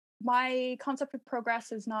my concept of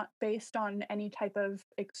progress is not based on any type of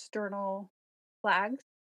external flags.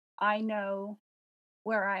 I know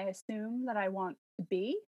where I assume that I want to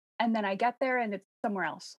be, and then I get there and it's somewhere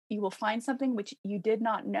else. You will find something which you did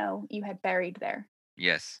not know you had buried there.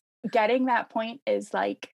 Yes. Getting that point is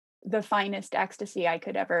like the finest ecstasy I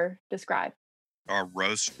could ever describe. Our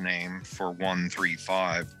roast name for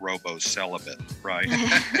 135, Robo Celibate, right?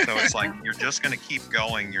 So it's like you're just going to keep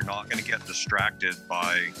going. You're not going to get distracted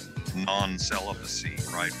by non-celibacy,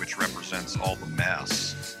 right? Which represents all the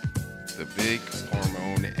mess. The Big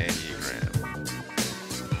Hormone Enneagram.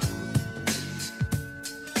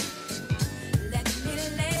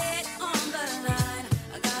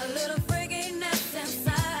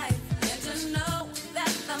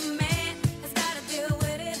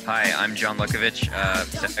 Hi, I'm John Lukovich,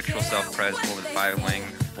 sexual self-pres over the 5-wing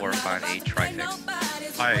 458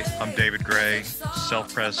 trifix. Hi, I'm David Gray,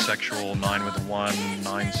 self-pres sexual 9 with a 1,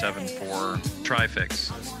 974 trifix.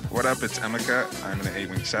 What up? It's Emeka. I'm an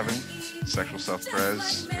 8-wing 7, sexual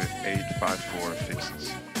self-pres with 854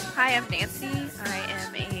 fixes. Hi, I'm Nancy. I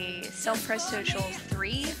am a self-pres social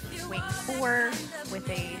 3, wing 4, with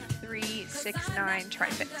a 369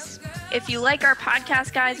 trifix. If you like our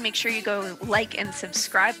podcast, guys, make sure you go like and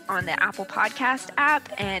subscribe on the Apple Podcast app.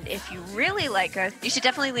 And if you really like us, you should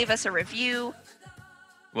definitely leave us a review.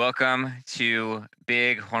 Welcome to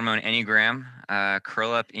Big Hormone Enneagram.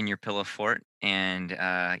 Curl up in your pillow fort and,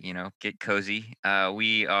 get cozy.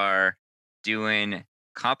 We are doing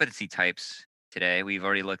competency types today. We've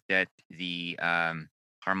already looked at the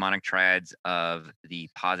harmonic triads of the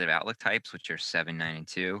positive outlook types, which are 7, 9, and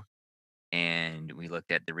 2. And we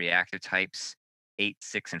looked at the reactive types 8,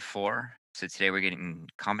 6, and 4. So today we're getting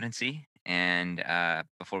competency. And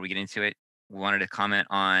before we get into it, we wanted to comment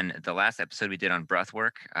on the last episode we did on breath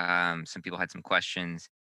work. Some people had some questions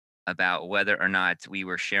about whether or not we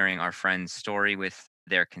were sharing our friend's story with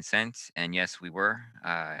their consent. And yes, we were.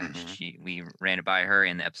 We ran it by her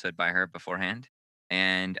in the episode by her beforehand.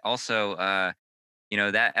 And also,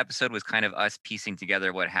 that episode was kind of us piecing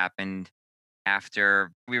together what happened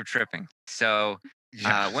after we were tripping. So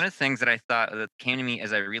one of the things that I thought that came to me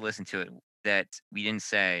as I re-listened to it that we didn't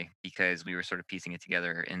say because we were sort of piecing it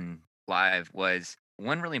together in live was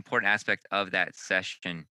one really important aspect of that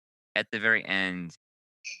session. At the very end,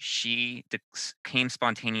 she came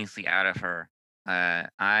spontaneously out of her.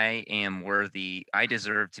 I am worthy. I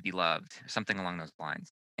deserve to be loved. Something along those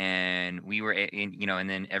lines. And we were, and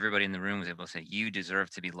then everybody in the room was able to say, "You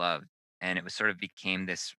deserve to be loved." And it was sort of became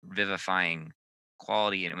this vivifying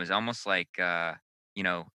quality, and it was almost like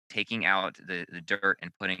taking out the dirt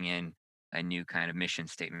and putting in a new kind of mission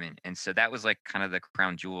statement. And so that was like kind of the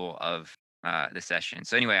crown jewel of the session.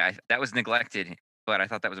 So anyway, that was neglected, but I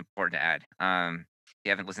thought that was important to add. If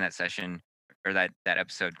you haven't listened to that session or that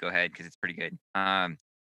episode, go ahead because it's pretty good.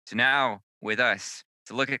 So now with us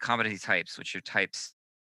to look at competency types, which are types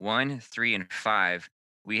 1, 3, and 5,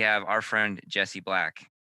 we have our friend Jesse Black.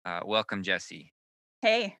 Welcome, Jesse.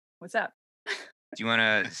 Hey, what's up? Do you want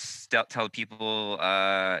to tell people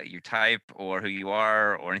your type or who you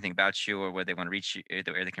are or anything about you or where they want to reach you,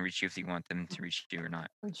 where they can reach you if you want them to reach you or not?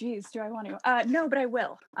 Oh, geez, do I want to? No, but I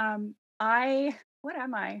will. What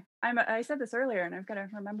am I? I said this earlier, and I've got to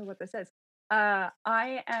remember what this is.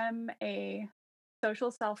 I am a social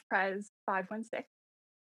self-pres 516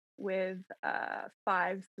 with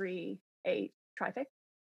 538 trifix.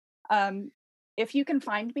 If you can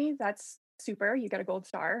find me, that's super. You get a gold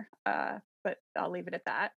star. But I'll leave it at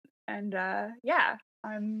that. And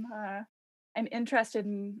I'm interested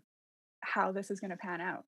in how this is going to pan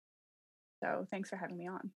out. So thanks for having me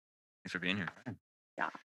on. Thanks for being here. Yeah.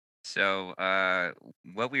 So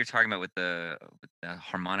what we were talking about with the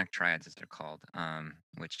harmonic triads, as they're called,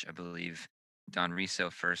 which I believe Don Riso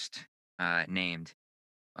first named.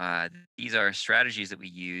 These are strategies that we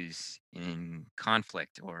use in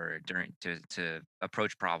conflict or during to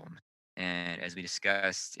approach problems. And as we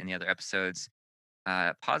discussed in the other episodes,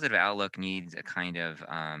 positive outlook needs a kind of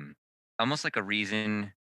almost like a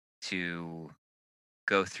reason to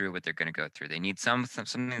go through what they're going to go through. They need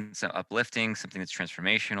something that's uplifting, something that's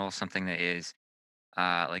transformational, something that is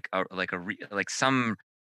like some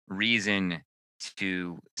reason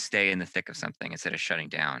to stay in the thick of something instead of shutting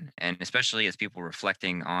down. And especially as people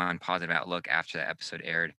reflecting on positive outlook after that episode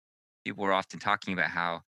aired, people were often talking about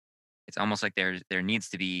how it's almost like they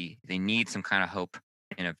need some kind of hope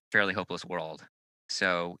in a fairly hopeless world.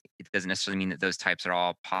 So it doesn't necessarily mean that those types are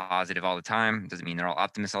all positive all the time. It doesn't mean they're all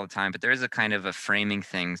optimists all the time, but there is a kind of a framing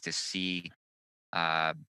things to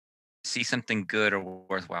uh, see something good or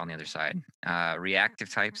worthwhile on the other side. Reactive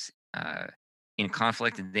types, in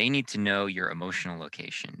conflict, they need to know your emotional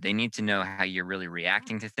location. They need to know how you're really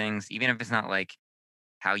reacting to things, even if it's not like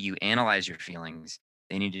how you analyze your feelings.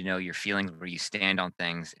 They need to know your feelings, where you stand on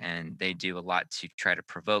things, and they do a lot to try to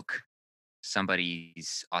provoke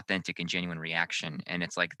somebody's authentic and genuine reaction. And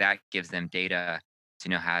it's like that gives them data to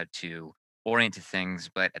know how to orient to things,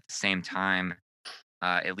 but at the same time,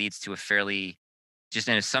 it leads to a fairly just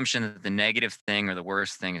an assumption that the negative thing or the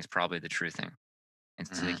worst thing is probably the true thing. And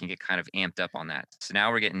so they Mhm. can get kind of amped up on that. So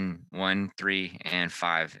now we're getting 1, 3, and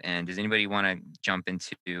 5. And does anybody want to jump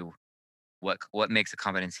into what makes a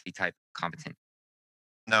competency type competent?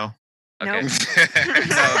 No. Okay.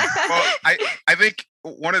 Nope. Well, I think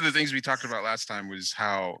one of the things we talked about last time was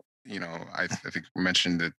how, I think we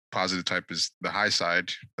mentioned that positive type is the high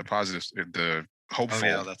side, the positive, the Oh hopeful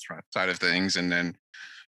yeah, that's right. side of things, and then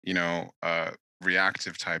you know, uh,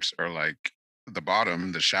 reactive types are like the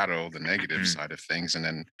bottom, the shadow, the negative Mm, side of things, and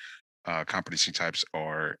then competency types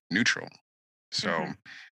are neutral. So, Mhm.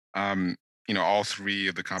 um, all three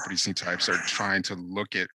of the competency types are trying to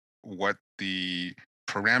look at what the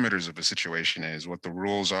parameters of a situation is, what the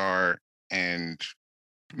rules are, and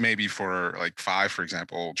maybe for like five, for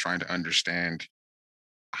example, trying to understand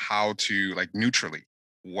how to like neutrally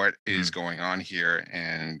what is mm, going on here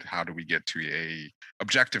and how do we get to a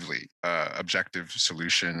objectively objective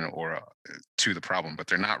solution or to the problem, but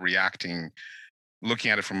they're not reacting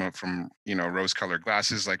looking at it from rose colored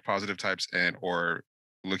glasses like positive types, and or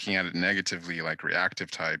looking at it negatively like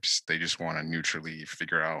reactive types. They just want to neutrally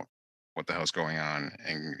figure out what the hell's going on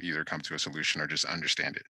and either come to a solution or just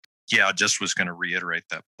understand it. Yeah, I just was going to reiterate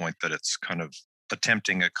that point that it's kind of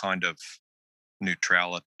attempting a kind of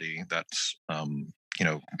neutrality that's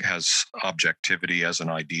has objectivity as an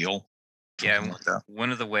ideal, yeah. something like that.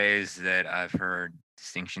 One of the ways that I've heard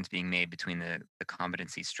distinctions being made between the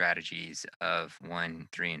competency strategies of 1,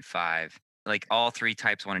 3, and 5, like all three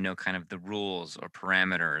types want to know kind of the rules or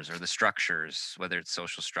parameters or the structures, whether it's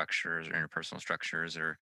social structures or interpersonal structures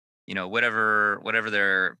or whatever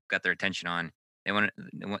they're got their attention on. They want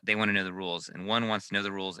to know the rules, and 1 wants to know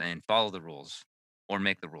the rules and follow the rules or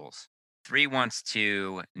make the rules. 3 wants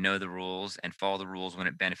to know the rules and follow the rules when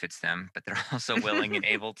it benefits them, but they're also willing and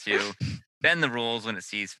able to bend the rules when it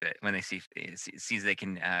sees fit, when they sees they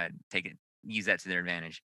can take it, use that to their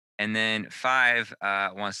advantage. And then 5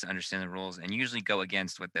 wants to understand the rules and usually go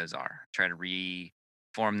against what those are, try to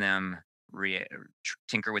reform them,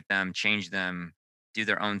 tinker with them, change them, do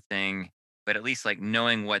their own thing, but at least like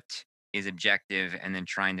knowing what is objective and then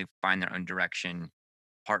trying to find their own direction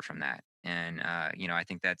apart from that. And I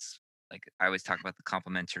think that's like I always talk about the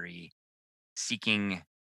complementary seeking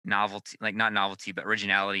novelty, like not novelty, but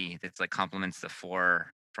originality that's like complements the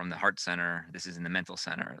 4 from the heart center. This is in the mental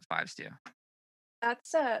center, the 5s do.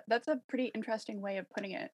 That's a pretty interesting way of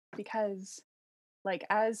putting it, because like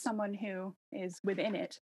as someone who is within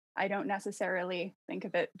it, I don't necessarily think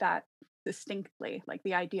of it that distinctly, like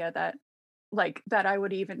the idea that I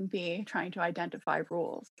would even be trying to identify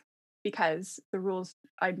rules, because the rules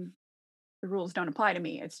don't apply to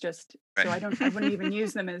me. It's just Right. so I wouldn't even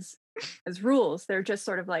use them as rules. They're just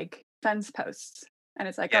sort of like fence posts. And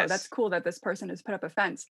it's like, oh, that's Yes. cool that this person has put up a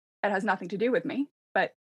fence. It has nothing to do with me,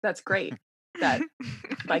 but that's great that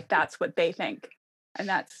like that's what they think and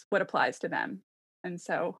that's what applies to them. And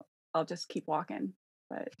so I'll just keep walking.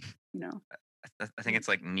 But you know, I think it's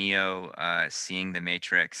like Neo seeing the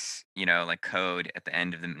Matrix, like code at the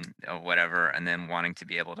end of or whatever, and then wanting to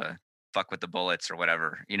be able to fuck with the bullets or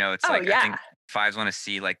whatever. It's oh like I yeah. think 5s want to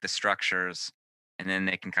see like the structures, and then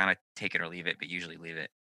they can kind of take it or leave it, but usually leave it.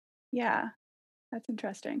 Yeah. That's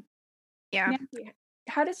interesting. Yeah. Nancy,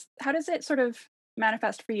 how does it sort of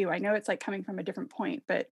manifest for you? I know it's like coming from a different point,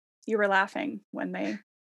 but you were laughing when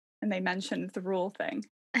they mentioned the rule thing.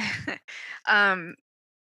 um,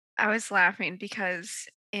 I was laughing because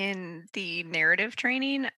in the narrative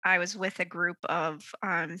training, I was with a group of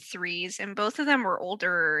 3s, and both of them were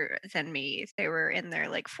older than me. They were in their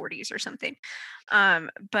like 40s or something.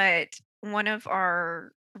 But one of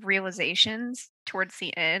our realizations towards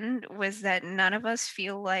the end was that none of us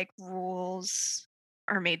feel like rules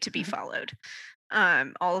are made to be followed.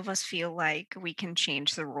 All of us feel like we can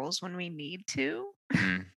change the rules when we need to.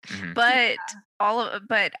 Mm-hmm. But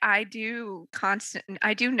but I do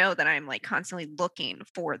know that I'm like constantly looking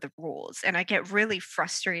for the rules, and I get really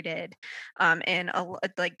frustrated. And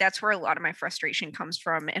like that's where a lot of my frustration comes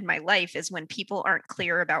from in my life, is when people aren't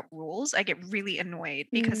clear about rules. I get really annoyed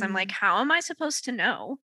because I'm like, Mm. how am I supposed to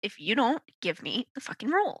know if you don't give me the fucking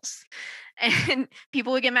rules? And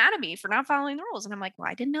people would get mad at me for not following the rules, and I'm like, well,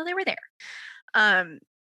 I didn't know they were there. um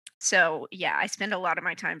So yeah, I spend a lot of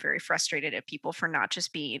my time very frustrated at people for not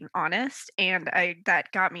just being honest. And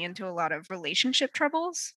that got me into a lot of relationship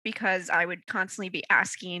troubles because I would constantly be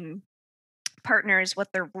asking partners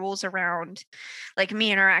what their rules around like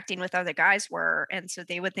me interacting with other guys were. And so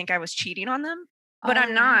they would think I was cheating on them. But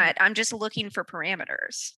I'm Oh, not. I'm just looking for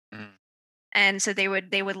parameters. Mm. And so they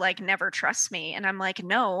would like never trust me. And I'm like,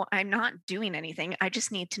 no, I'm not doing anything. I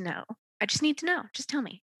just need to know. I just need to know. Just tell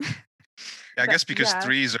me. Yeah, I But guess because yeah.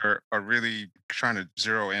 threes are really trying to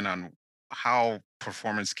zero in on how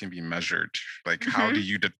performance can be measured. Like how do Mhm.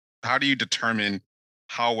 you how do you determine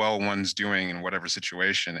how well one's doing in whatever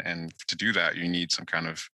situation? And to do that, you need some kind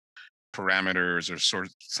of parameters or sort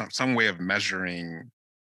of some way of measuring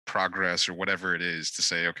progress or whatever it is to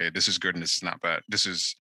say, okay, this is good and this is not bad. This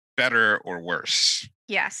is better or worse.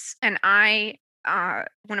 Yes. And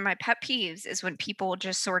one of my pet peeves is when people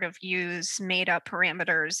just sort of use made up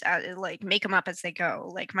parameters, like make them up as they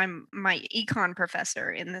go. Like my econ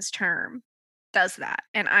professor in this term does that.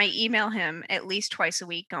 And I email him at least twice a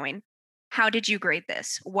week going, how did you grade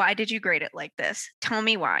this? Why did you grade it like this? Tell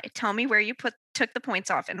me why. Tell me where you took the points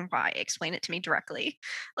off and why. Explain it to me directly.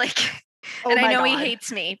 Like, Oh and I my know he God.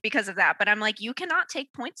 hates me because of that, but I'm like, you cannot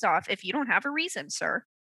take points off if you don't have a reason, sir.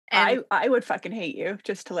 And I would fucking hate you,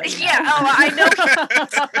 just to let you know. yeah, oh, I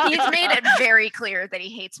know he's made it very clear that he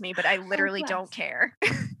hates me, but I literally don't bless. care.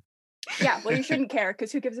 Yeah, well, you shouldn't care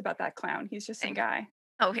because who gives about that clown? He's just some guy.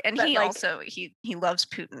 Oh, and But, he like- also he loves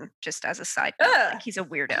Putin, just as a side note. Ugh. Like, he's a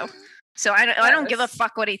weirdo. So I don't give a Yes.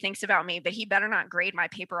 fuck what he thinks about me, but he better not grade my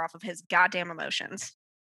paper off of his goddamn emotions.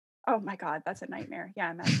 Oh my God, that's a nightmare.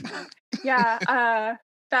 Yeah, imagine that. Yeah,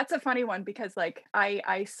 that's a funny one because like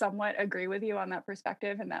I somewhat agree with you on that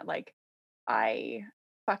perspective, and that like I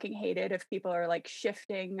fucking hate it if people are like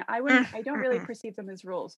shifting. I don't really perceive them as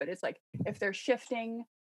rules, but it's like if they're shifting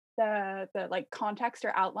the like context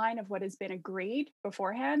or outline of what has been agreed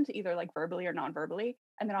beforehand, either like verbally or non-verbally,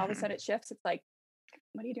 and then all of a sudden it shifts. It's like,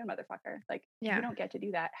 what are you doing, motherfucker? Like, Yeah. you don't get to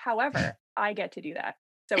do that. However, I get to do that.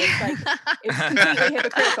 So it's like it's completely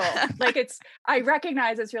hypocritical. Like I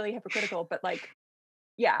recognize it's really hypocritical, but like,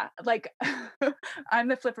 yeah, like I'm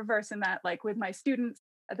the flip reverse in that, like with my students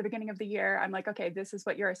at the beginning of the year, I'm like, okay, this is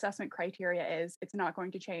what your assessment criteria is. It's not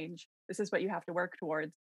going to change. This is what you have to work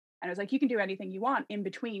towards. And I was like, you can do anything you want in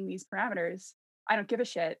between these parameters. I don't give a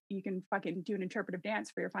shit. You can fucking do an interpretive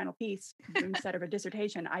dance for your final piece instead of a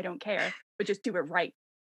dissertation. I don't care, but just do it right.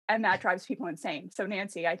 And that drives people insane. So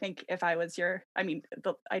Nancy, I think if I was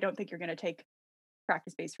I don't think you're going to take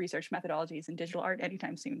practice-based research methodologies in digital art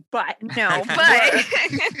anytime soon. But no, if you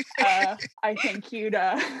but were, I think you'd.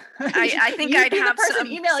 I think you'd I'd be have the person some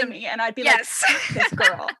emailing some- me, and I'd be yes. like, "This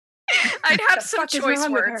girl." I'd have The some fuck is choice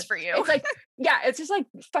wrong with words her? for you. It's like, yeah, it's just like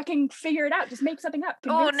fucking figure it out. Just make something up.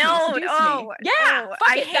 Oh, Convince me, no, seduce no, me. Yeah, no, fuck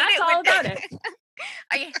I it. hate That's it all when- about it.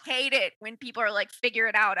 I hate it when people are like, figure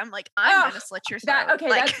it out. I'm like, I'm gonna slit your throat. That okay,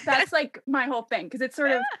 Like, that's like my whole thing, because it's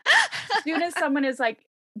sort of as soon as someone is like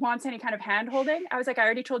wants any kind of hand holding, I was like, I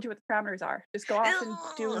already told you what the parameters are. Just go off and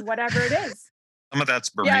do Ugh. whatever it is. Some of that's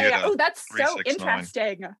Bermuda. Yeah. Oh, that's so 369.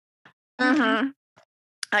 interesting. Mhm.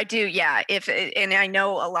 I do, yeah. And I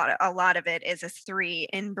know a lot of it is a 3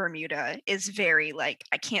 in Bermuda is very like,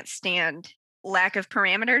 I can't stand lack of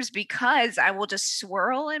parameters because I will just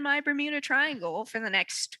swirl in my Bermuda Triangle for the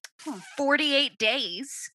next 48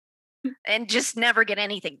 days and just never get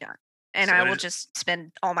anything done. And So I what will is- just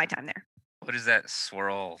spend all my time there. What is that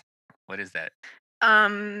swirl? What is that?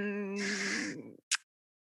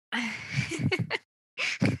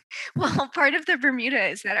 Well, part of the Bermuda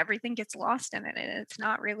is that everything gets lost in it and it's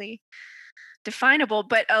not really definable,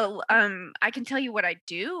 but I can tell you what I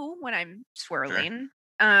do when I'm swirling.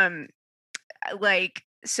 Like,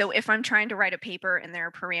 so if I'm trying to write a paper and there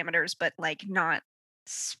are parameters but like not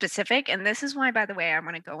specific, and this is why, by the way, I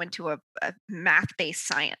want to go into a math-based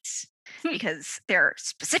science because there are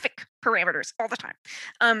specific parameters all the time.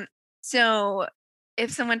 So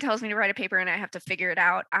if someone tells me to write a paper and I have to figure it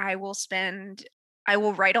out, I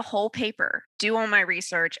will write a whole paper, do all my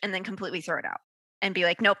research, and then completely throw it out and be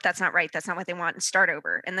like, nope, that's not right. That's not what they want, and start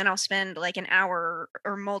over. And then I'll spend like an hour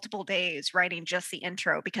or multiple days writing just the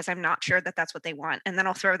intro because I'm not sure that that's what they want. And then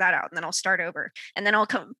I'll throw that out and then I'll start over. And then I'll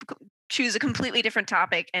choose a completely different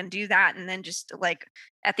topic and do that. And then just like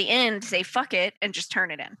at the end, say, fuck it, and just turn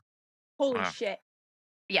it in. Holy Wow. shit.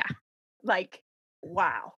 Yeah. Like,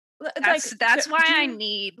 wow. It's That's like, why do I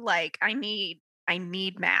you-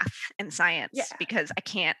 need math and science Yeah. because I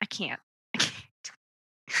can't.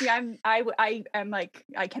 See, I am like,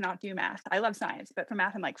 I cannot do math. I love science, but for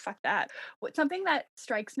math, I'm like, fuck that. Something that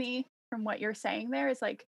strikes me from what you're saying there is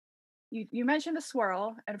like, you mentioned the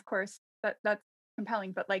swirl, and of course that's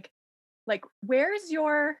compelling, but like where's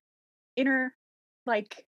your inner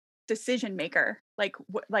like decision maker? Like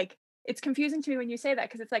like it's confusing to me when you say that,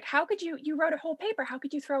 because it's like, how could you wrote a whole paper, how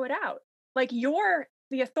could you throw it out? Like you're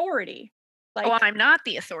the authority. Well, Like I'm not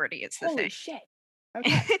the authority. It's the holy thing. shit.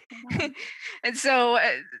 Okay. Hold on. And so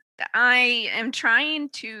I am trying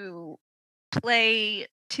to play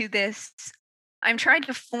to this. I'm trying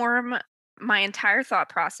to form my entire thought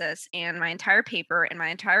process and my entire paper and my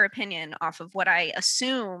entire opinion off of what I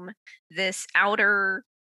assume this outer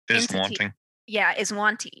Is entity wanting. is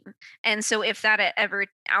wanting. And so if that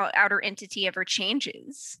outer entity ever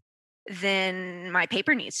changes, then my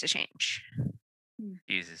paper needs to change.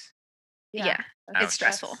 Jesus. Yeah, that's- it's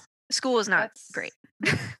stressful. that's- School is not that's- great.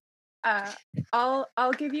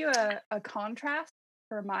 I'll give you a contrast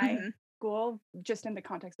for my Mhm. school, just in the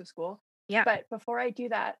context of school. Yeah. But before I do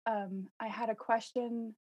that, I had a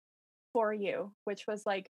question for you, which was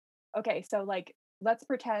like, okay, so like let's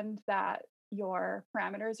pretend that your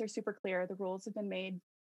parameters are super clear, the rules have been made,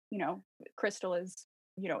 you know, crystal is,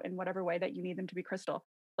 you know, in whatever way that you need them to be crystal.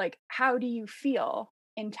 Like, how do you feel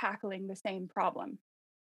in tackling the same problem?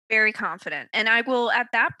 Very confident. And I will at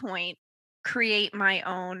that point create my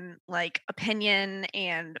own like opinion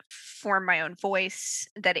and form my own voice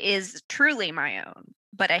that is truly my own,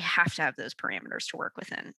 but I have to have those parameters to work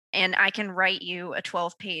within. And I can write you a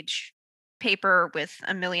 12-page paper with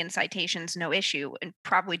a million citations, no issue, and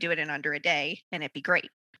probably do it in under a day and it'd be great.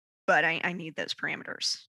 But I need those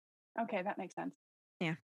parameters. Okay, that makes sense.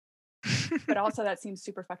 Yeah. But also that seems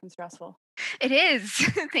super fucking stressful. It is.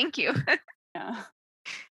 Thank you. Yeah.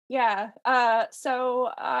 Yeah. So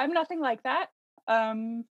I'm nothing like that.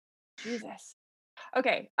 Jesus.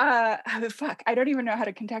 Okay. Fuck. I don't even know how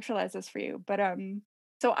to contextualize this for you. But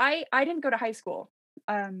so I didn't go to high school.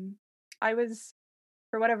 I was,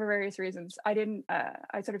 for whatever various reasons, I didn't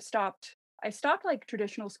I sort of stopped. I stopped like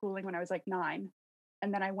traditional schooling when I was like 9.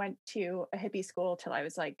 And then I went to a hippie school till I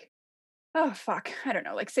was like, oh fuck, I don't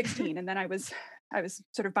know, like 16. And then I was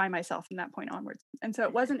sort of by myself from that point onwards. And so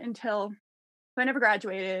it wasn't until I never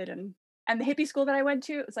graduated, and the hippie school that I went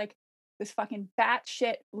to, it was like this fucking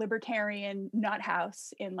batshit libertarian nut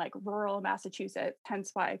house in like rural Massachusetts,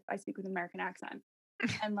 hence why I speak with an American accent.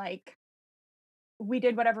 And like we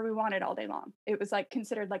did whatever we wanted all day long. It was like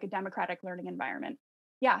considered like a democratic learning environment.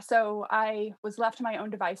 Yeah, so I was left to my own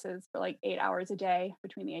devices for like 8 hours a day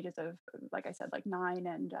between the ages of, like I said, like 9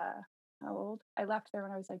 and how old? I left there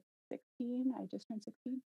when I was like 16. I just turned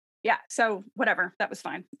 16. Yeah, so whatever, that was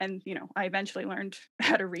fine. And you know, I eventually learned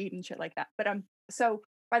how to read and shit like that. But so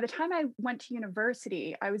by the time I went to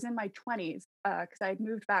university, I was in my 20s because I had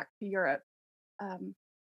moved back to Europe.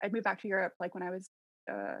 I'd moved back to Europe like when I was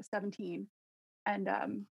 17, and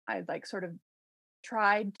I'd like sort of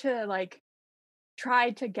tried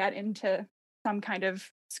to get into some kind of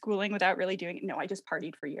schooling without really doing it. No, I just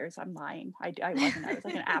partied for years. I'm lying. I wasn't. I was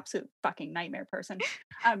like an absolute fucking nightmare person.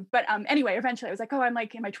 But anyway, eventually I was like, oh, I'm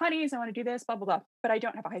like in my 20s. I want to do this, blah, blah, blah. But I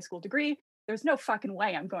don't have a high school degree. There's no fucking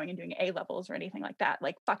way I'm going and doing A levels or anything like that.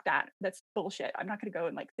 Like, fuck that. That's bullshit. I'm not going to go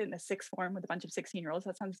and like sit in the sixth form with a bunch of 16-year-olds.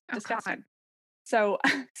 That sounds disgusting. So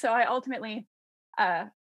I ultimately, I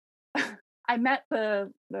met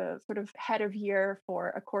the sort of head of year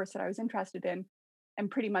for a course that I was interested in, and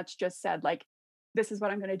pretty much just said like, this is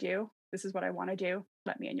what I'm going to do. This is what I want to do.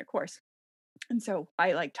 Let me in your course. And so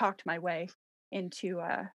I like talked my way into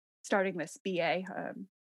starting this BA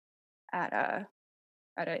at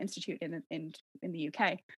an institute in the UK,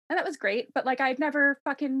 and that was great. But like I've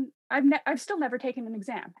still never taken an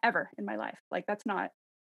exam ever in my life. Like it's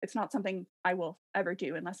not something I will ever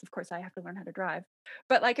do unless, of course, I have to learn how to drive.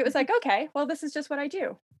 But like it was like, okay, well, this is just what I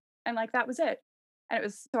do, and like that was it. And it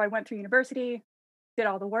was, so I went through university, did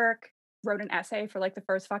all the work, wrote an essay for like the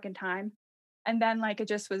first fucking time. And then like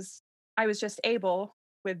I was just able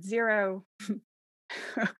with zero,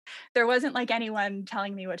 there wasn't like anyone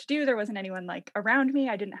telling me what to do. There wasn't anyone like around me.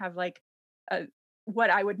 I didn't have like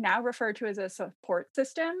what I would now refer to as a support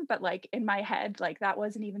system, but like in my head, like that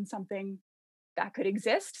wasn't even something that could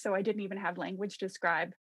exist. So I didn't even have language to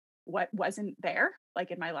describe what wasn't there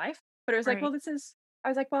like in my life. But it was like, Right. well, I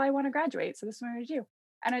was like, well, I want to graduate. So this is what I'm going to do.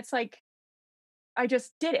 And it's like, I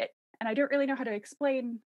just did it. And I don't really know how to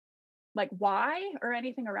explain like why or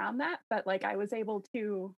anything around that. But like I was able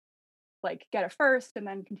to like get a first and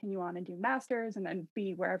then continue on and do masters and then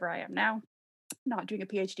be wherever I am now. Not doing a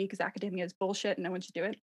PhD because academia is bullshit and no one should do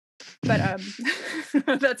it. But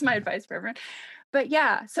that's my advice for everyone. But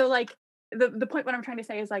yeah, so like the point what I'm trying to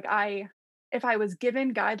say is like if I was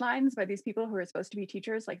given guidelines by these people who are supposed to be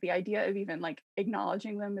teachers, like the idea of even like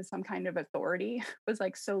acknowledging them as some kind of authority was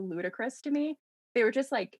like so ludicrous to me. They were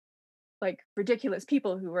just like like ridiculous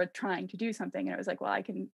people who were trying to do something, and it was like, well, I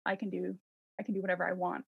can do whatever I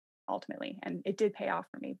want ultimately, and it did pay off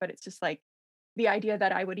for me. But it's just like the idea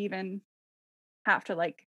that I would even have to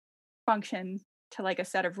like function to like a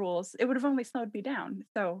set of rules, it would have only slowed me down.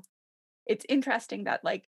 So it's interesting that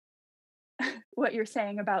like what you're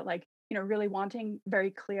saying about like, you know, really wanting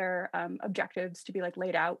very clear objectives to be like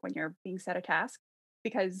laid out when you're being set a task,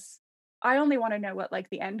 because I only want to know what like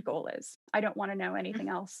the end goal is. I don't want to know anything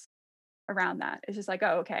else around that. It's just like,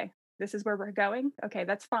 oh, okay, this is where we're going. Okay,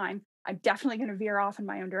 that's fine. I'm definitely going to veer off in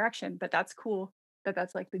my own direction, but that's cool that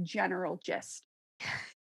that's like the general gist.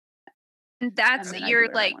 That's then I do you're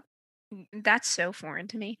whatever I like want. that's so foreign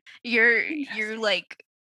to me. You're Interesting. like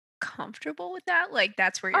comfortable with that? Like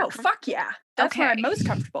that's where you're Oh, fuck yeah. That's where I'm Okay. most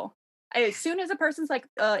comfortable. As soon as a person's like,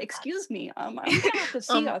 excuse me, I'm gonna have to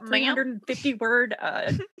see a Ma'am? 350 word,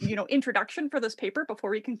 you know, introduction for this paper before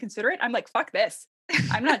we can consider it. I'm like, fuck this.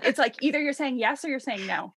 I'm not. It's like either you're saying yes or you're saying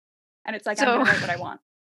no, and it's like I'm So gonna write what I want.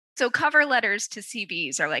 so cover letters to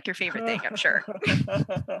CVs are like your favorite thing, I'm sure.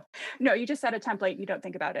 No, you just set a template. You don't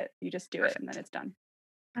think about it. You just do it, and then it's done.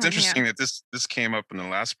 It's Oh, interesting man. that this came up in the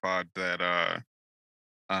last pod that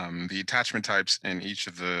the attachment types in each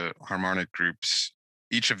of the harmonic groups,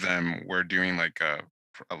 each of them were doing like a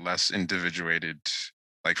less individuated,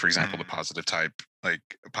 like for example, the positive type, like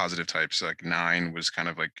positive types, like 9 was kind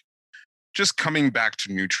of like just coming back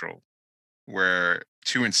to neutral, where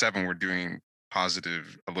 2 and 7 were doing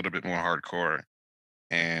positive a little bit more hardcore,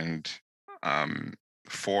 and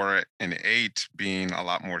 4 and 8 being a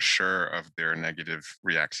lot more sure of their negative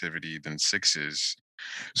reactivity than 6 is.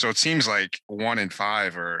 So it seems like 1 and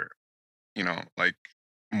 5 are, you know, like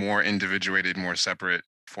more individuated, more separate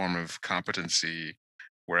form of competency,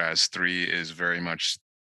 whereas 3 is very much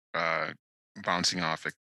uh, bouncing off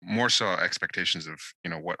more so expectations of, you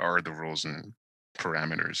know, what are the rules and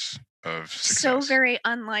parameters of So success. very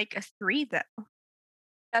unlike a 3 though.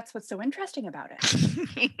 That's what's so interesting about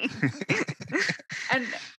it. And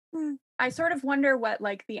I sort of wonder what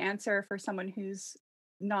like the answer for someone who's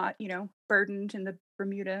not, you know, burdened in the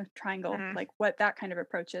Bermuda Triangle, Mhm. like what that kind of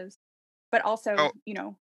approach is. But also, Oh, you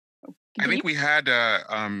know, I continue. think we had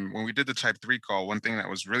when we did the type 3 call, one thing that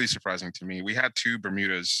was really surprising to me, we had 2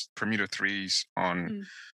 Bermuda 3s on Mm.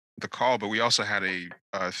 the call, but we also had a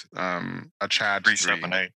Chad 3,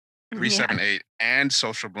 378. 378, and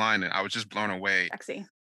Social Blind, and I was just blown away Sexy.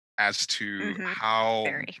 as to Mhm. how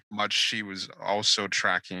Very. much she was also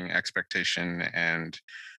tracking expectation. And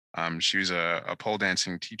she was a pole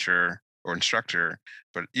dancing teacher or instructor,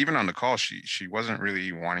 but even on the call, she wasn't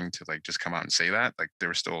really wanting to like just come out and say that. Like there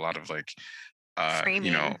was still a lot of like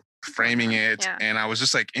you know, framing it. Yeah. And I was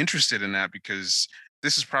just like interested in that because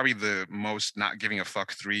this is probably the most not giving a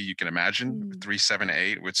fuck 3 you can imagine. 3, 7,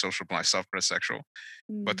 8 with social blind, self-pressed sexual,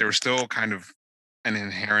 but there was still kind of an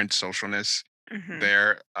inherent socialness Mhm.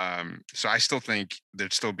 there. So I still think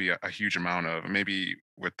there'd still be a huge amount of, maybe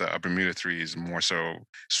with the Bermuda 3s more so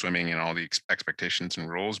swimming and all the expectations and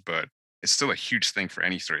rules, but it's still a huge thing for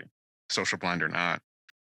any 3, social blind or not.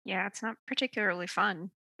 Yeah, it's not particularly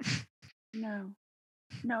fun. No.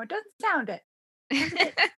 No, it doesn't sound it. Sounds a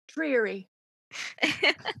bit dreary.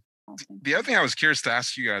 The other thing I was curious to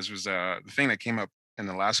ask you guys was the thing that came up in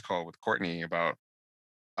the last call with Courtney about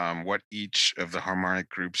what each of the harmonic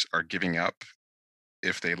groups are giving up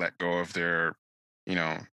if they let go of their, you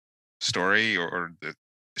know, story or the.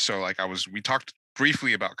 So like we talked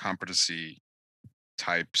briefly about competency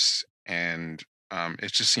types, and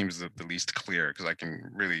it just seems the least clear because I can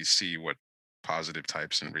really see what positive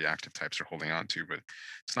types and reactive types are holding on to, but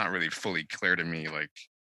it's not really fully clear to me. Like,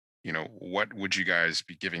 you know, what would you guys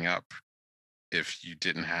be giving up if you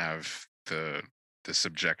didn't have the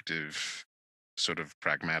subjective sort of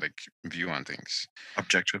pragmatic view on things?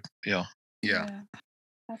 Objective. Yeah. Yeah.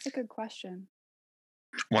 That's a good question.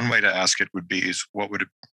 One way to ask it would be is what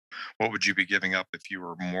would you be giving up if you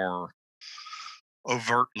were more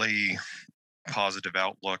overtly positive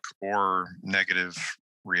outlook or negative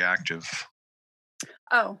reactive?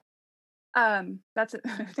 Oh, that's it.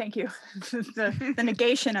 Thank you. The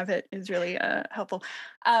negation of it is really helpful.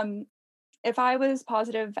 If I was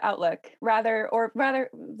positive outlook, rather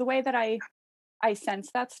the way that I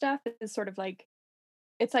sense that stuff is sort of like,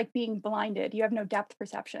 it's like being blinded. You have no depth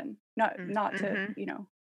perception. Not to, Mhm. you know,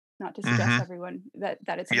 not to suggest Mhm. everyone that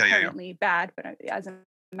it's Yeah, yeah, yeah. inherently bad, but as a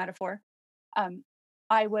metaphor,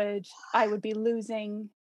 I would be losing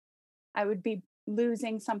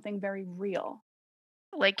something very real.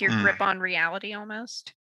 Like your Mm. grip on reality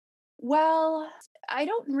almost. Well, I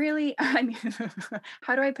don't really, I mean,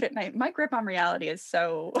 how do I put it? My grip on reality is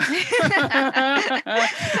so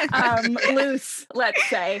loose, let's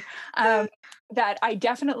say, that I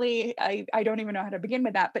definitely, I don't even know how to begin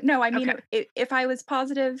with that. But no, I mean, Okay. if I was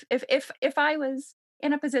positive, if I was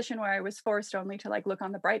in a position where I was forced only to like look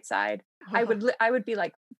on the bright side, I would be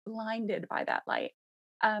like blinded by that light.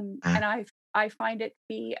 And I find it to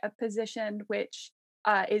be a position which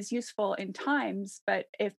is useful in times, but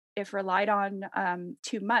if relied on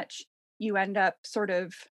too much, you end up sort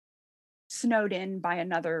of snowed in by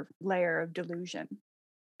another layer of delusion.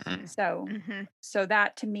 Mm. So Mm-hmm. so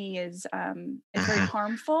that to me is it's very Mhm.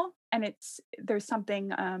 harmful, and there's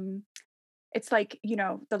something it's like,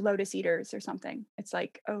 the lotus eaters or something. It's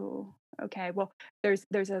like, oh, okay, well, there's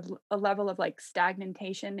a level of like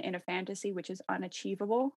stagnation in a fantasy which is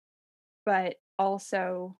unachievable, but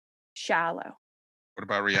also shallow. What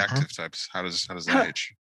about Mhm. reactive types? How does that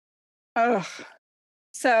age? Ugh.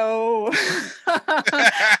 So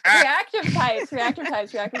reactive types.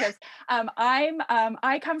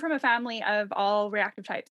 I come from a family of all reactive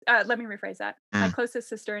types. Let me rephrase that. My Mm. closest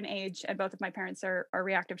sister in age and both of my parents are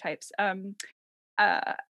reactive types.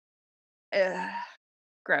 Uh, ugh,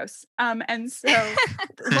 gross. And so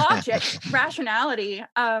logic, rationality,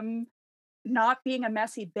 not being a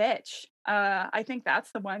messy bitch. I think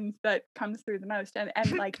that's the one that comes through the most.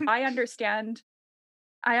 And like I understand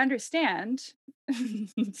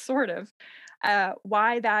sort of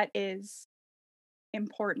why that is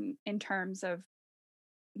important in terms of,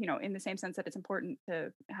 in the same sense that it's important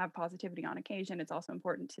to have positivity on occasion, it's also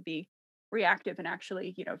important to be reactive and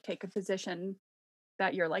actually, take a position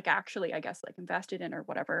that you're like actually, I guess, like invested in or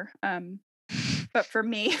whatever. But for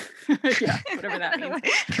me, yeah, whatever that means.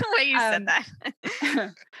 The way you said Um,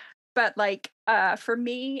 that. but like for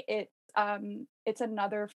me, it's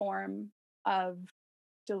another form of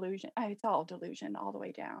delusion. It's all delusion all the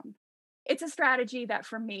way down. It's a strategy that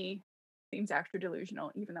for me seems extra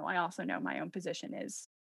delusional, even though I also know my own position is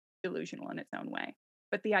delusional in its own way.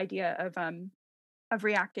 But the idea of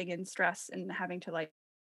reacting in stress and having to like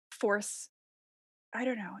force, I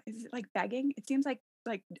don't know, is it like begging? It seems like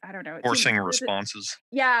I don't know. It seems Forcing there's responses.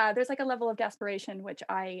 yeah, there's like a level of desperation which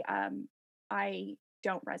I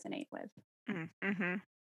don't resonate with. Mm-hmm.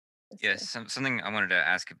 Just Yes, to something I wanted to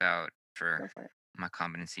ask about for go for it. my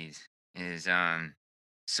competencies is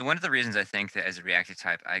so one of the reasons I think that as a reactive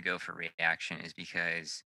type I go for reaction is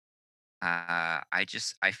because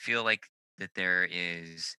I feel like that there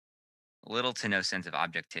is little to no sense of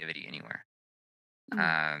objectivity anywhere.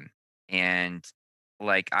 Mm. Um and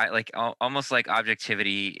like I like almost like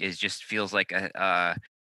objectivity is just feels like a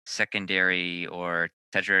secondary or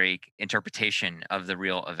tertiary interpretation of the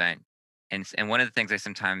real event. And one of the things I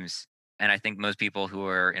sometimes, and I think most people who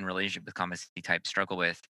are in relationship with competency type struggle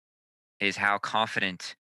with, is how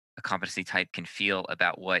confident a competency type can feel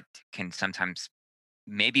about what can sometimes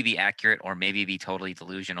maybe be accurate or maybe be totally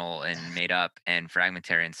delusional and made up and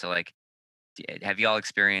fragmentary. And so like have you all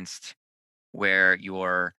experienced where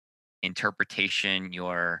your interpretation,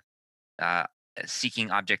 your uh,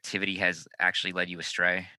 seeking objectivity has actually led you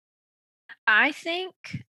astray? I think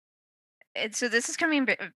so. This is coming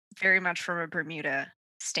very much from a Bermuda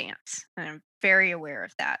stance, and I'm very aware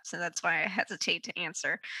of that. So that's why I hesitate to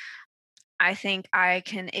answer. I think I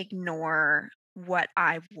can ignore what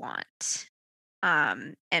I want,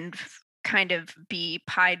 and kind of be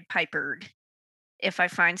Pied Pipered if I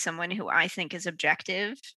find someone who I think is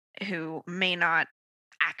objective, who may not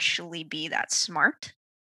actually be that smart.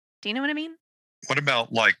 Do you know what I mean? What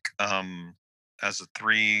about like as a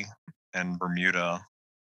 3 and Bermuda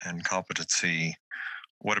and competency?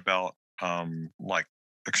 What about like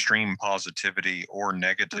extreme positivity or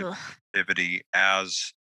Ugh, negativity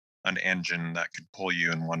as an engine that could pull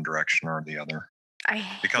you in one direction or the other? I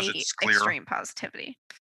Because hate it's clear. extreme positivity.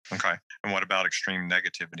 Okay. And what about extreme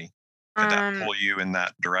negativity? Could that Um, pull you in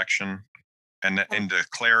that direction and Oh, into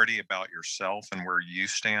clarity about yourself and where you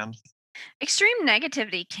stand? Extreme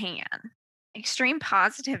negativity can. Extreme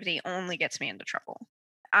positivity only gets me into trouble.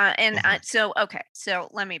 Mhm. So okay, so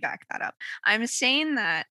let me back that up. I'm saying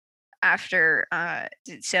that after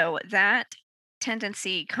so that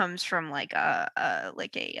tendency comes from like a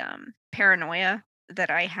paranoia that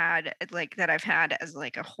I had, like that I've had as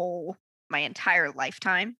like a whole my entire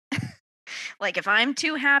lifetime. Like if I'm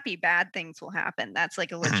too happy, bad things will happen. That's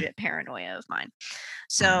like a Mhm. legit paranoia of mine.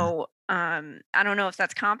 Mhm. So I don't know if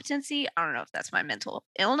that's competency. I don't know if that's my mental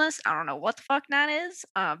illness. I don't know what the fuck that is.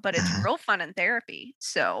 But it's Mhm. real fun in therapy.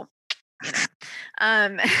 So, you know.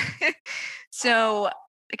 Um so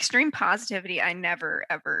extreme positivity I never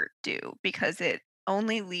ever do because it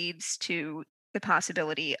only leads to the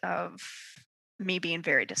possibility of me being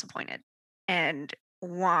very disappointed. And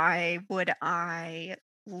why would I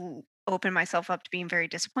open myself up to being very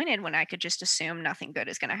disappointed when I could just assume nothing good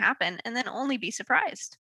is going to happen and then only be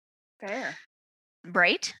surprised? Fair.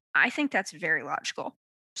 Right? I think that's very logical.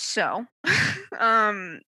 So,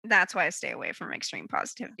 that's why I stay away from extreme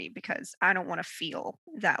positivity, because I don't want to feel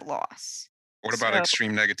that loss. What about So,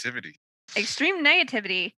 extreme negativity? extreme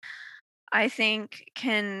negativity, I think,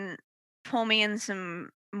 can pull me in some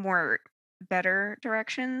more better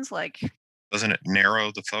directions. Like, Doesn't it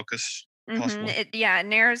narrow the focus possibly? it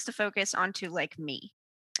narrows the focus onto like me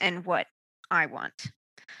and what I want.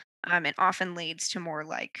 It often leads to more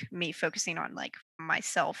like me focusing on like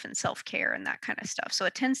myself and self-care and that kind of stuff. So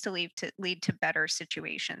it tends to lead to better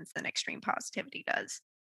situations than extreme positivity does.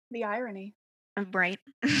 The irony. Right.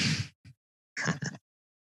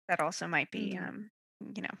 That also might be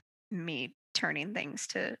you know, me turning things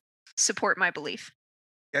to support my belief.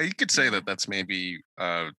 Yeah, you could say Yeah. that that's maybe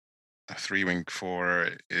a 3-wing 4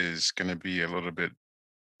 is going to be a little bit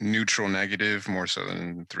neutral negative more so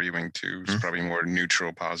than 3-wing 2 is Mhm. probably more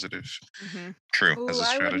neutral positive Mhm. True. as a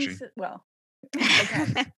I wouldn't strategy. well,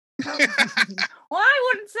 again. Well, I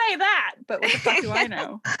wouldn't say that, but what the fuck do I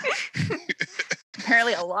know?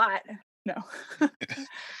 Apparently a lot. No.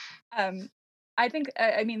 I think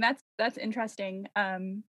I mean that's interesting.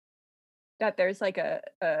 That there's like a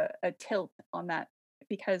tilt on that,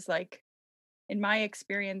 because like in my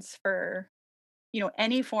experience for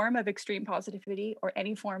any form of extreme positivity or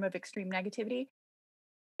any form of extreme negativity,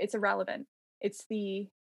 it's irrelevant. It's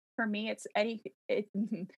for me it's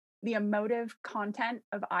the emotive content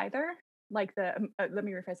of either, like let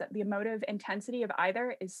me rephrase that, the emotive intensity of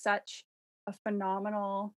either is such a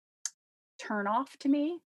phenomenal turn off to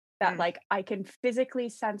me that Mm. like I can physically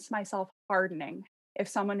sense myself hardening if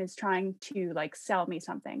someone is trying to like sell me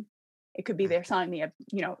something. It could be they're selling me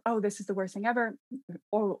oh, this is the worst thing ever,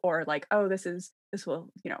 or like, oh, this is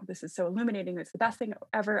so illuminating, it's the best thing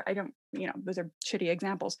ever. I don't, those are shitty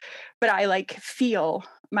examples, but I like feel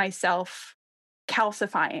myself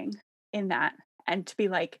calcifying in that, and to be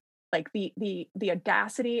like the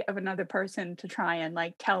audacity of another person to try and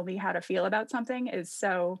like tell me how to feel about something is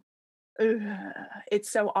so it's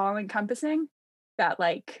so all encompassing that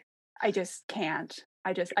like I just can't.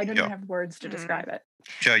 I don't Yeah. even have words to Mm. describe it.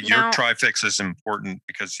 Yeah, your Now- trifix is important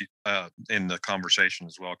because in the conversation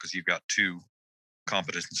as well, because you've got 2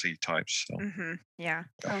 competency types. So. Yeah.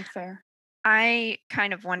 Oh, fair. I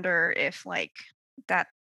kind of wonder if like that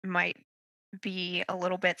might be a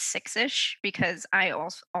little bit 6-ish, because I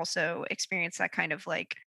also experience that kind of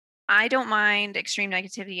like, I don't mind extreme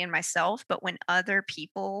negativity in myself, but when other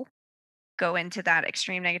people go into that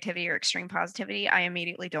extreme negativity or extreme positivity, I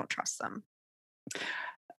immediately don't trust them.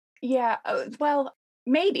 Yeah. Well,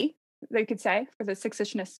 maybe they could say for the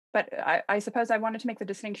six-ishness, but I suppose I wanted to make the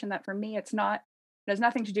distinction that for me, it has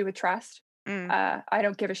nothing to do with trust. Mm. I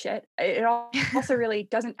don't give a shit. It also really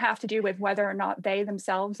doesn't have to do with whether or not they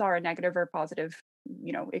themselves are a negative or positive,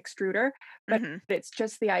 extruder, but Mhm. it's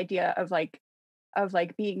just the idea of like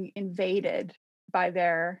being invaded by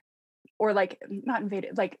their, or like not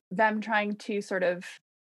invaded, like them trying to sort of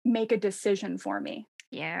make a decision for me,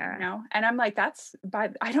 Yeah. and I'm like,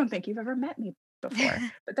 I don't think you've ever met me before,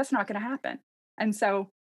 but that's not going to happen. And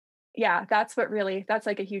so yeah, that's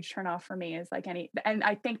like a huge turnoff for me, is like and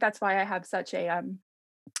I think that's why I have such a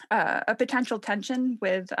potential tension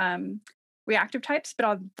with reactive types. But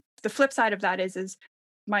on the flip side of that is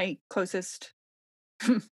my closest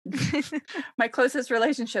my closest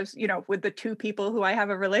relationships, with the 2 people who I have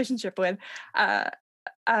a relationship with,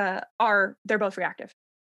 they're both reactive.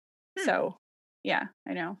 So yeah,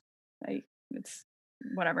 I know. It's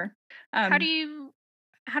whatever. How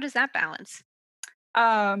does that balance?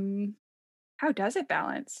 How does it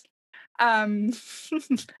balance? That's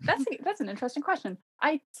an interesting question.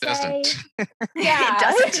 I'd say, Doesn't. yeah, It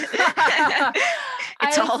doesn't.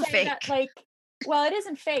 It's I would all say that, fake. like, well, it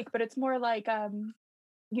isn't fake, but it's more like, I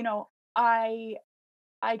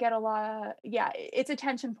get a lot. Yeah, it's a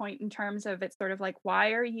tension point in terms of, it's sort of like,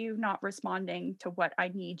 why are you not responding to what I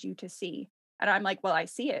need you to see? And I'm like, well, I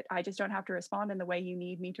see it. I just don't have to respond in the way you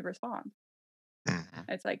need me to respond. Mhm.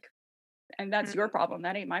 It's like, and that's your problem.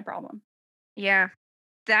 That ain't my problem. Yeah.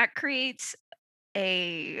 That creates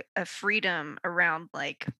a freedom around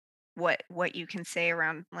like what you can say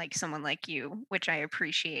around like someone like you, which I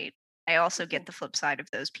appreciate. I also get the flip side of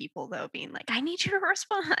those people though, being like, I need you to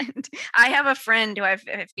respond. I have a friend who I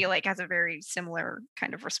feel like has a very similar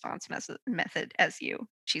kind of response method as you.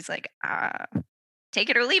 She's like, take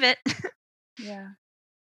it or leave it. Yeah.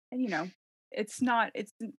 And it's not,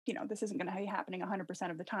 it's, this isn't going to be happening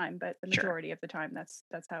 100% of the time, but the Sure. majority of the time, that's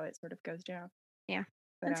how it sort of goes down. Yeah.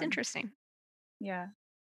 But, That's interesting. Yeah.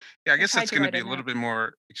 Yeah, I I guess tried that's to going to write be a in little there. bit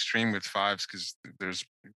more extreme with fives because there's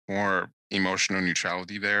more emotional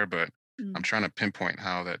neutrality there. But I'm Mm. trying to pinpoint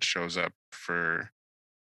how that shows up for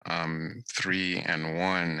 3 and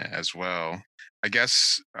 1 as well. I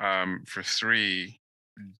guess for 3,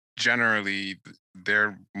 generally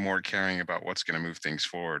they're more caring about what's going to move things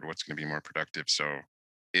forward, what's going to be more productive. So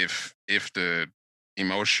if the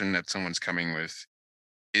emotion that someone's coming with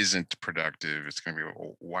isn't productive, it's going to be,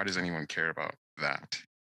 well, why does anyone care about that?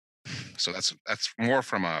 So that's more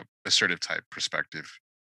from a assertive type perspective,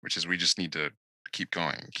 which is we just need to keep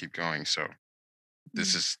going. So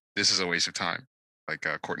this Mm. is a waste of time, like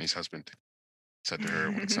Courtney's husband said to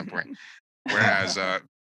her at some point. Whereas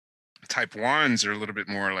type ones are a little bit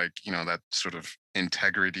more like, that sort of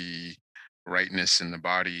integrity, rightness in the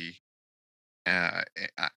body. And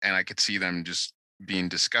I could see them just being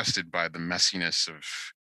disgusted by the messiness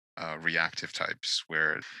of reactive types,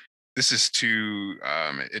 where this is too,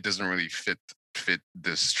 it doesn't really fit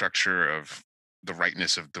the structure of the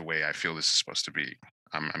rightness of the way I feel this is supposed to be.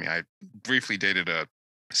 I mean, I briefly dated a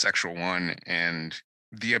sexual one, and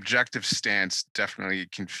the objective stance definitely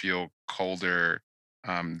can feel colder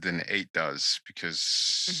than 8 does,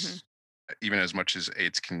 because even as much as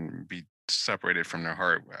 8s can be separated from their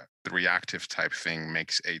heart, the reactive type thing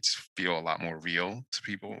makes 8s feel a lot more real to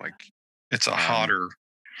people. Like, It's a Um, hotter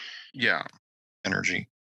yeah, energy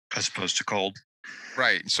as opposed to cold.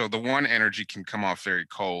 right. So the 1 energy can come off very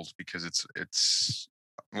cold because it's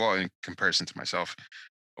well, in comparison to myself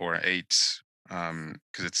or 8,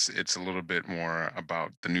 because it's a little bit more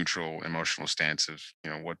about the neutral emotional stance of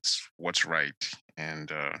what's right. And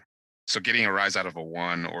so getting a rise out of a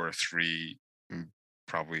 1 or a 3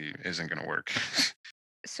 probably isn't going to work.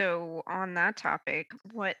 So on that topic,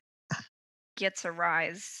 what gets a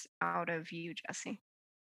rise out of you, Jesse?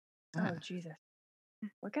 Oh, Jesus.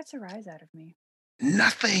 What gets a rise out of me?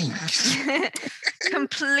 Nothing.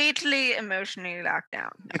 Completely emotionally locked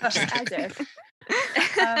down. No, As if.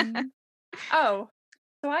 Oh,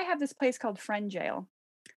 so I have this place called Friend Jail.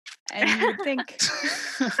 And you would think,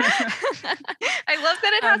 I love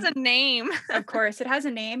that it has a name. of course, it has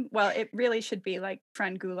a name. Well, it really should be like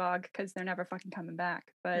Friend Gulag because they're never fucking coming back.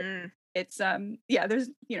 But it's there's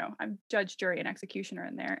I'm judge, jury, and executioner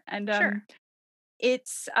in there, and Sure.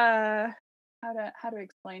 it's how to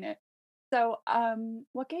explain it. So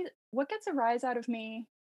what gets a rise out of me?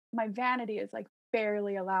 My vanity is like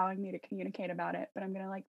barely allowing me to communicate about it, but I'm gonna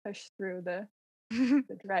like push through the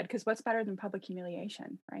dread, because what's better than public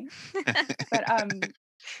humiliation, right? But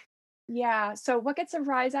yeah, so what gets a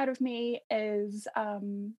rise out of me is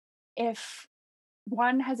if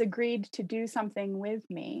one has agreed to do something with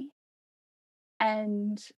me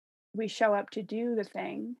and we show up to do the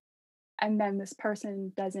thing, and then this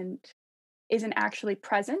person isn't actually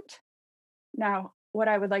present. Now, what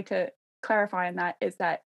I would like to clarify on that is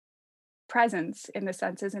that presence in the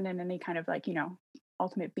sense isn't in any kind of like,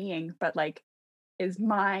 ultimate being, but like is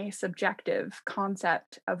my subjective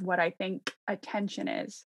concept of what I think attention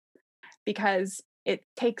is. Because it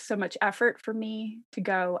takes so much effort for me to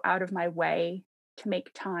go out of my way to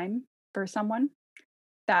make time for someone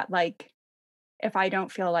that, like, if I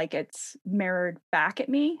don't feel like it's mirrored back at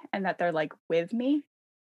me and that they're like with me,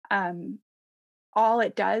 all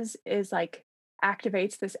it does is like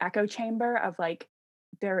activates this echo chamber of like,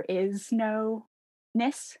 there is no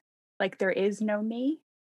ness, like there is no me.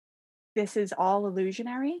 This is all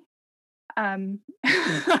illusionary.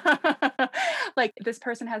 Like this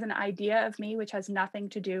person has an idea of me which has nothing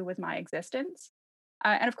to do with my existence,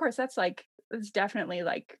 and of course it's definitely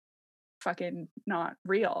like fucking not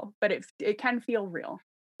real, but it can feel real.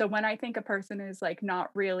 So when I think a person is like not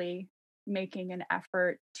really making an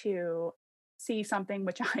effort to see something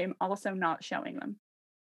which I am also not showing them,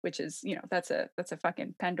 which is that's a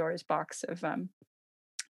fucking Pandora's box of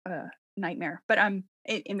nightmare, but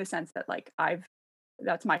in the sense that like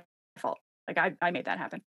that's my fault. Like I made that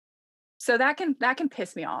happen. So that can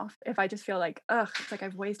piss me off if I just feel like, ugh, it's like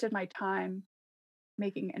I've wasted my time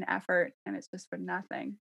making an effort and it's just for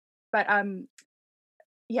nothing. But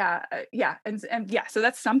yeah, and yeah, so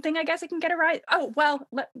that's something I guess I can get it right. Oh well,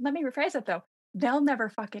 let me rephrase it though. They'll never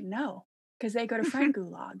fucking know because they go to Friend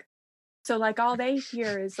Gulag. So like all they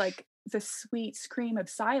hear is like the sweet scream of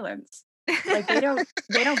silence. Like they don't get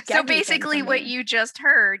So anything basically from what me. you just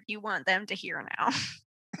heard, you want them to hear now.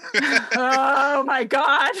 Oh my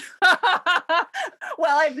God.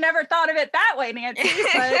 Well, I've never thought of it that way, Nancy,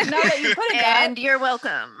 but now that you put it And you're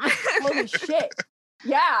welcome. holy shit.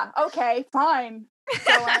 Yeah, okay, fine.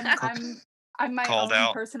 So I'm I'm my Called own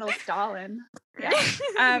out. personal Stalin.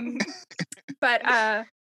 Yeah. But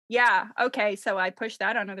yeah, okay, so I push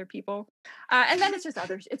that on other people. And then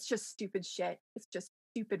it's just stupid shit. It's just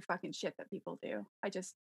stupid fucking shit that people do.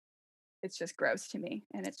 It's just gross to me.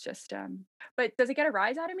 And it's just but does it get a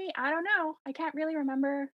rise out of me? I don't know. I can't really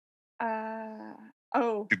remember.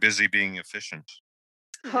 Oh, Too busy being efficient.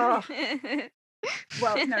 well,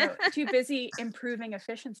 no, too busy improving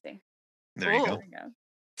efficiency. There you Ooh. go. There we go.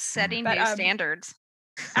 Setting But, new standards.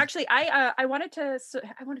 Actually, I wanted to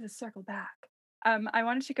circle back. I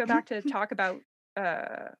wanted to go back to talk about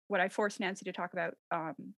what I forced Nancy to talk about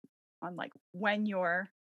on like when you're,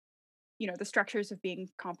 the structures of being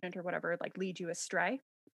competent or whatever like lead you astray.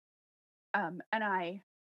 And I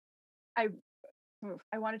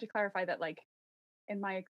wanted to clarify that, like, in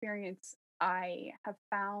my experience, I have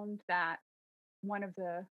found that one of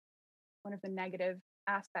the negative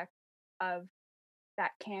aspects of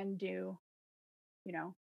that can do,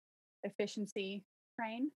 efficiency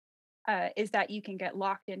train is that you can get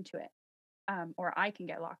locked into it, or I can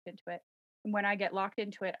get locked into it. And when I get locked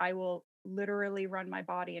into it, I will literally run my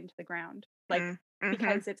body into the ground, like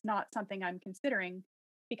because it's not something I'm considering,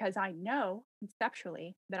 because I know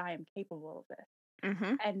conceptually that I am capable of this,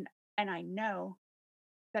 and I know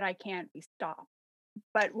that I can't be stopped.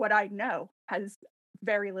 But what I know has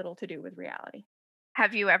very little to do with reality.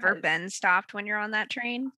 Have you ever been stopped when you're on that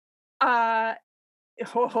train? A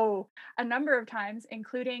number of times,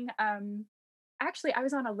 including actually, I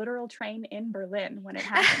was on a literal train in Berlin when it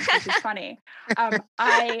happened, which is funny. I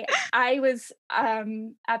was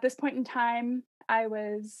at this point in time, I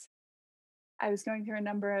was going through a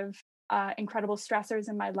number of incredible stressors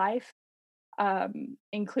in my life,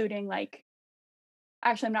 including, like,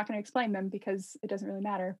 actually, I'm not going to explain them because it doesn't really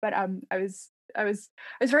matter. But I was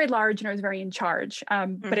very large and I was very in charge.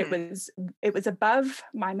 But it was above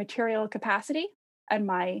my material capacity and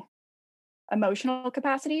my emotional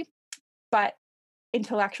capacity, but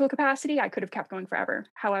intellectual capacity, I could have kept going forever.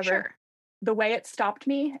 However, the way it stopped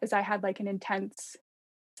me is I had like an intense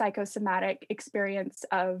psychosomatic experience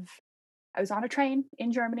of, I was on a train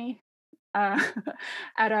in Germany at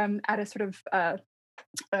a sort of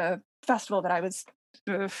festival that I was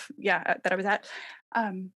that I was at,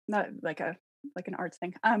 not like an arts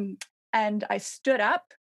thing, and I stood up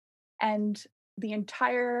and the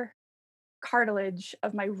entire cartilage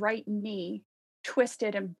of my right knee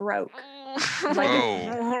twisted and broke.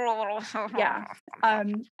 Yeah.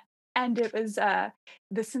 And it was the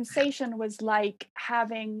sensation was like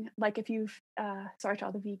having, like, if you've sorry to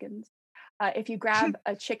all the vegans, if you grab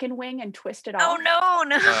a chicken wing and twist it off. Oh no!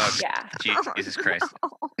 Yeah. Jesus Christ.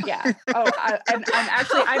 Yeah. Oh,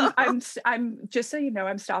 I'm just so you know,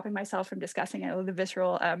 I'm stopping myself from discussing the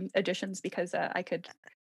visceral additions because I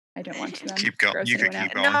don't want to keep going. You could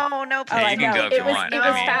keep going. No, please. You can go if you want. It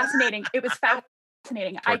was fascinating. It was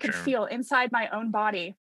fascinating. I could Torture. feel inside my own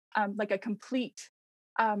body like a complete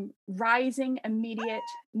rising immediate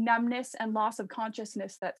numbness and loss of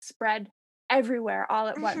consciousness that spread everywhere all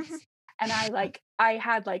at once. And I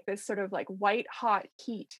had like this sort of like white hot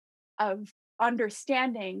heat of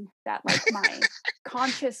understanding that, like, my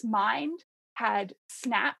conscious mind had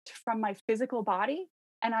snapped from my physical body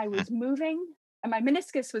and I was moving, and my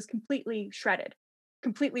meniscus was completely shredded.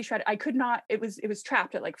 I could not, it was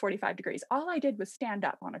trapped at like 45 degrees. All I did was stand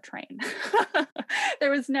up on a train.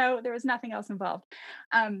 there was nothing else involved.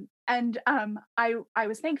 I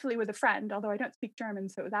was thankfully with a friend, although I don't speak German,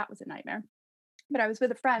 so that was a nightmare. But I was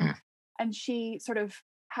with a friend and she sort of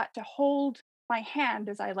had to hold my hand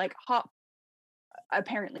as I like hopped.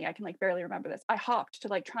 Apparently I can like barely remember this. I hopped to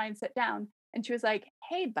like try and sit down and she was like,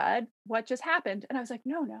 "Hey bud, what just happened?" And I was like,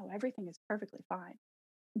 no, everything is perfectly fine.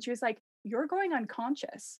 And she was like, "You're going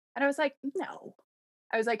unconscious." And I was like, no.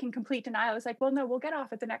 I was like in complete denial. I was like, well, no, we'll get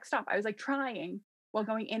off at the next stop. I was like trying while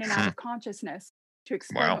going in and out of consciousness to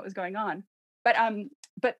explain what was going on. But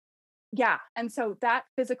yeah. And so that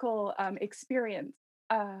physical experience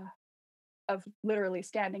of literally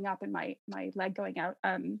standing up and my leg going out,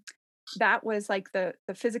 that was like the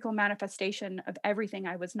physical manifestation of everything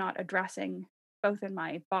I was not addressing, both in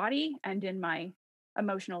my body and in my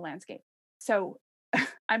emotional landscape. So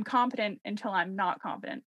I'm competent until I'm not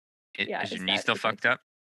competent. Is your knee still fucked up?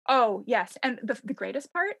 Oh yes. And the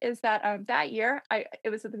greatest part is that that year, it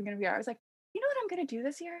was at the beginning of the year, I was like, you know what I'm gonna do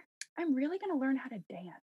this year? I'm really gonna learn how to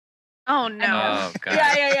dance. Oh no. Oh god.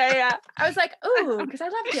 Yeah. I was like, ooh, because I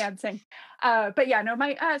love dancing. But yeah, no,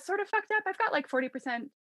 my sort of fucked up. I've got like 40%,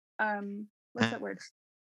 what's that word?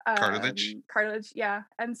 Cartilage. Cartilage, yeah.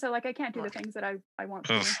 And so like I can't do the things that I want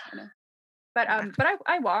to, But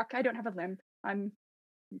I walk. I don't have a limp. I'm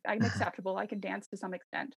acceptable. I can dance to some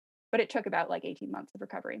extent. but it took about like 18 months of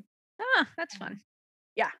recovery. Ah, that's fun.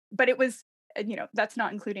 Yeah, but it was, that's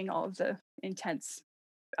not including all of the intense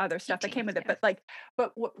other stuff that came with it. Yeah.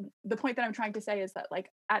 But the point that I'm trying to say is that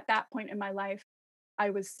like at that point in my life, I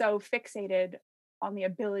was so fixated on the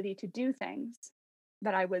ability to do things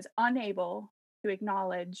that I was unable to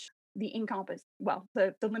acknowledge the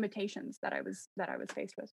the limitations that I was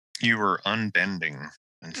faced with. You were unbending,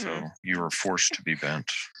 and so Mm. you were forced to be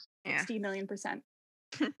bent. Yeah. 60 million %.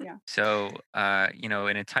 So,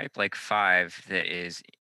 in a type like 5 that is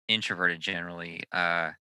introverted generally,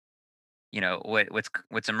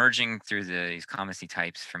 what's emerging through these competency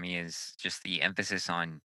types for me is just the emphasis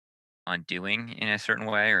on doing in a certain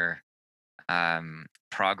way, or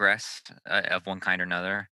progress of one kind or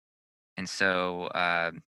another. And so,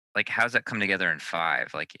 like, how's that come together in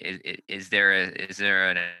 5? Like, is there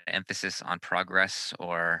an emphasis on progress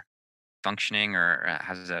or functioning, or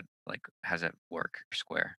how's that work or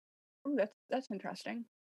square? Ooh, that's interesting.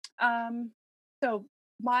 Um, so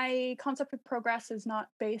my concept of progress is not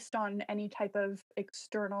based on any type of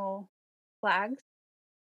external flags.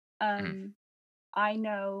 Mhm. Um, I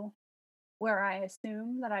know where I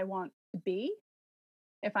assume that I want to be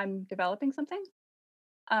if I'm developing something.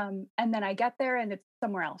 And then I get there and it's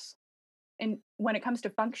somewhere else. And when it comes to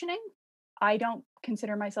functioning, I don't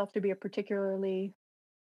consider myself to be a particularly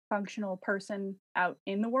functional person out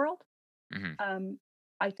in the world. Mhm. Um,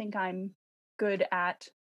 I think I'm good at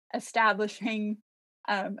establishing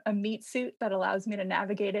a meat suit that allows me to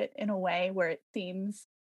navigate it in a way where it seems,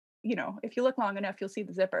 if you look long enough, you'll see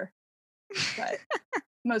the zipper. But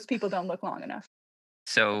most people don't look long enough.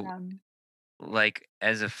 So, Um, like,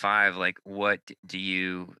 as a 5, like, what do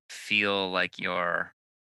you feel like you're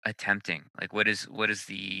attempting? Like, what is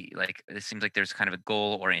the like? It seems like there's kind of a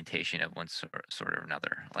goal orientation of one sort or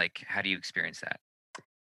another. Like, how do you experience that?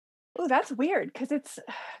 oh, that's weird because it's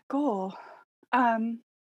goal. Um,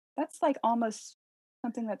 that's like almost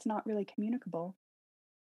something that's not really communicable.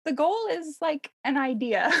 The goal is like an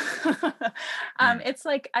idea. Mm, It's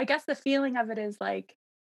like I guess the feeling of it is like,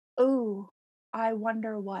 oh, I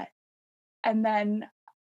wonder what, and then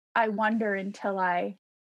I wonder until I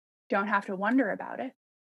don't have to wonder about it,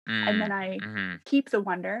 and then mm, I mhm, keep the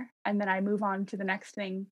wonder, and then I move on to the next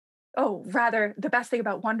thing. Oh, rather, the best thing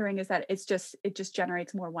about wondering is that it just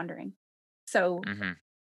generates more wondering. So mhm,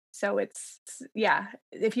 yeah,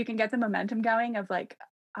 if you can get the momentum going of like,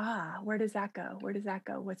 where does that go? Where does that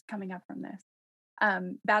go? What's coming up from this?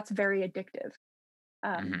 That's very addictive.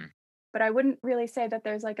 Um, mhm, but I wouldn't really say that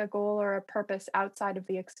there's like a goal or a purpose outside of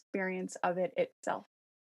the experience of it itself.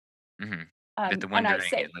 mhm. That the And I wondering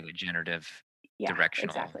is say, like a generative, yeah,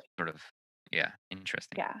 directional exactly. sort of. Yeah,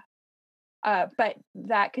 interesting. Yeah. But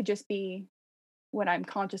that could just be what I'm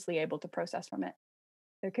consciously able to process from it.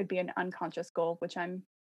 There could be an unconscious goal, which I'm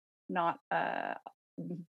not, mm,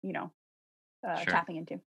 you know, Sure. tapping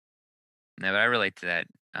into. No, but I relate to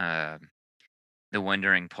that. The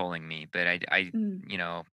wondering pulling me, but Mm, you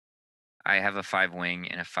know, I have a 5 wing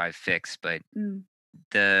and a 5 fix, but mm.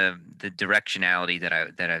 the directionality that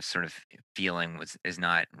I was sort of feeling is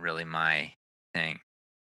not really my thing,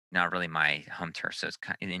 not really my home turf. So it's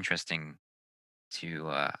kind of interesting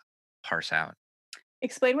to parse out.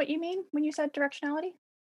 Explain what you mean when you said directionality.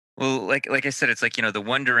 Well, like I said, it's like, the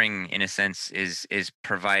wondering in a sense is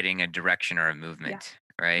providing a direction or a Yeah. movement,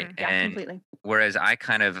 right? Mm. Yeah, And completely. whereas I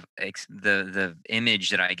kind of the image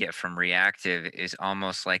that I get from reactive is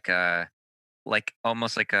almost like a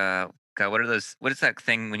God, what is that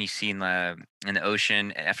thing when you see in the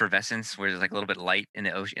ocean, effervescence, where there's like a little bit of light in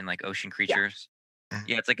the ocean, in like ocean Yeah, creatures?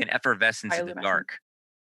 Yeah, it's like an effervescence in the bioluminescent. dark.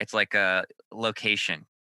 It's like a location,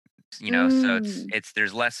 so Mm,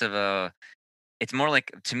 there's less of a, it's more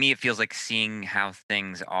like, to me it feels like seeing how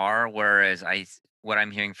things are, whereas what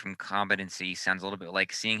I'm hearing from competency sounds a little bit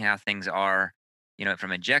like seeing how things are,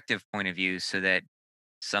 from objective point of view, so that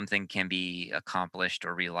something can be accomplished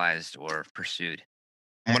or realized or pursued.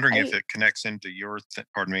 I'm wondering if I it connects into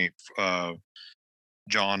pardon me,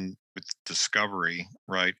 John, with discovery,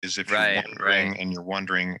 right? Is if you're Right, right. wondering and you're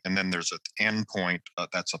wondering, and then there's an end point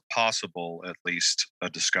that's a possible, at least a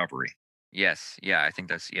discovery. Yes. Yeah, I think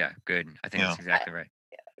that's, yeah, good. I think Yeah. that's exactly right.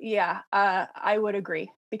 yeah, I would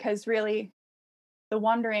agree because really the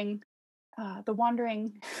wandering, the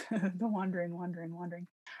wandering, wandering.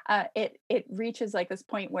 It reaches like this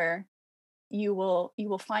point where you will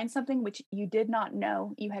find something which you did not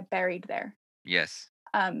know you had buried there. Yes.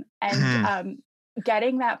 And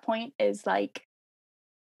getting that point is like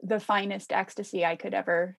the finest ecstasy I could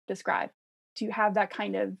ever describe. To have that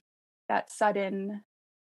kind of that sudden,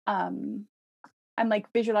 um I'm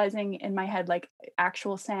like visualizing in my head like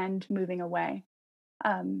actual sand moving away.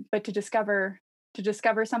 But to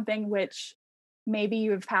discover something which maybe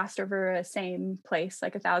you've passed over a same place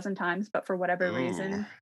like 1,000 times, but for whatever Ooh. reason,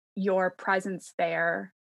 your presence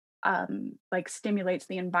there like stimulates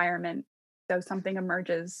the environment. So something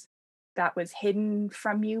emerges that was hidden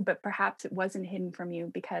from you, but perhaps it wasn't hidden from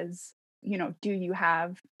you because, do you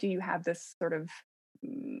have this sort of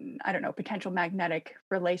I don't know, potential magnetic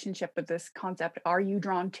relationship with this concept? Are you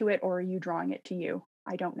drawn to it or are you drawing it to you?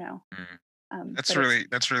 I don't know. Mm. That's But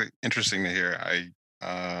it's really interesting to hear.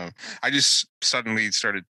 I just suddenly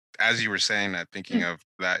started, as you were saying that, thinking of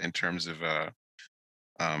that in terms of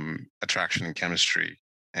attraction and chemistry,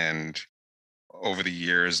 and over the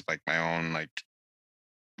years, like my own, like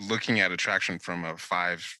looking at attraction from a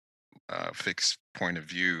five fixed point of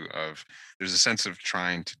view of, there's a sense of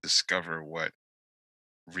trying to discover what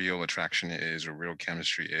real attraction is or real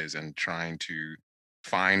chemistry is, and trying to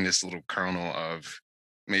find this little kernel of,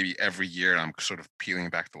 maybe every year I'm sort of peeling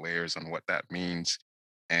back the layers on what that means.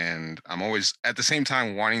 And I'm always at the same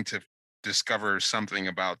time wanting to discover something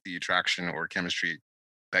about the attraction or chemistry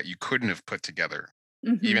that you couldn't have put together,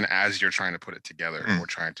 Mhm. even as you're trying to put it together Mm. or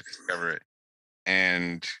trying to discover it.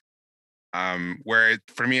 And where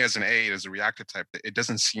for me as an A, as a reactive type, it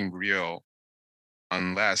doesn't seem real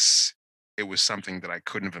unless it was something that I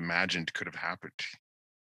couldn't have imagined could have happened.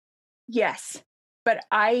 Yes. But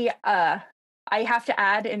I have to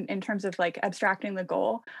add in terms of like abstracting the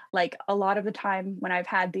goal, like a lot of the time when I've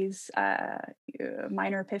had these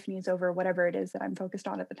minor epiphanies over whatever it is that I'm focused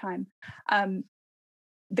on at the time,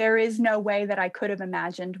 there is no way that I could have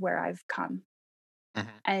imagined where I've come.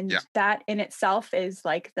 Mhm. And Yeah. that in itself is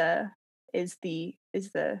like the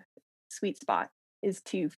sweet spot, is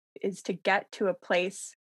to get to a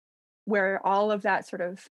place where all of that sort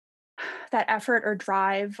of that effort or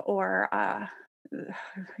drive or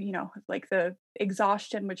like the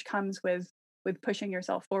exhaustion which comes with pushing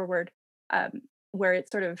yourself forward, where it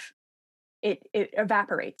sort of it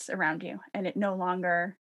evaporates around you and it no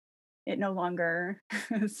longer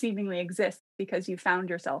seemingly exists because you found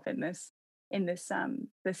yourself in this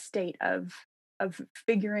state of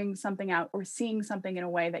figuring something out or seeing something in a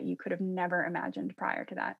way that you could have never imagined prior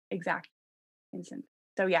to that exact instant.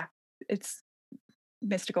 So yeah, it's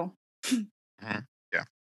mystical. Mhm. Yeah.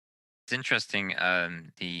 It's interesting,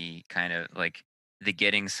 the kind of like the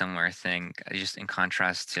getting somewhere thing, just in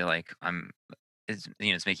contrast to like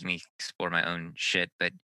it's making me explore my own shit.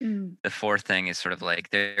 But Mm, the fourth thing is sort of like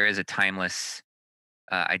there is a timeless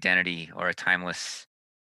identity or a timeless,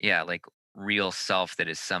 yeah, like real self that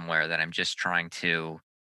is somewhere that I'm just trying to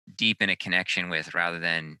deepen a connection with rather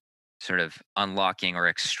than sort of unlocking or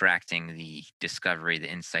extracting the discovery,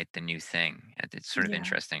 the insight, the new thing. It's sort of yeah.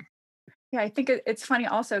 interesting. Yeah, I think it's funny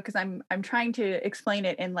also because I'm trying to explain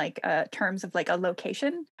it in like terms of like a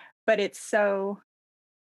location, but it's so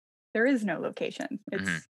there is no location.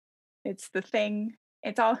 Hmm. It's the thing.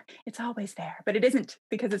 It's always there, but it isn't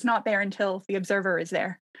because it's not there until the observer is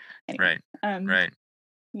there. Anyway, Right. Right.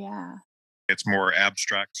 yeah. It's more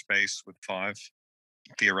abstract space with five,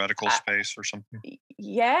 theoretical Uh, space or something.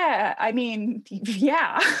 yeah, I mean,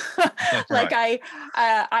 yeah. Like Right.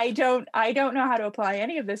 I don't know how to apply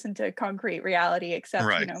any of this into concrete reality except,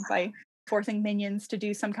 Right. by forcing minions to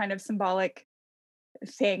do some kind of symbolic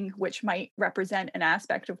thing which might represent an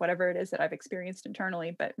aspect of whatever it is that I've experienced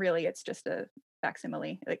internally, but really it's just a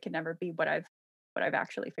facsimile. It can never be what I've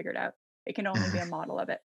actually figured out. It can only be Mhm. a model of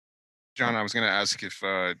it. John, I was going to ask if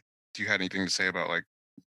do you had anything to say about like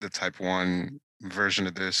the type one version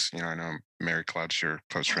of this? I know Mary Cloud's your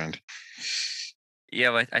close friend. Yeah,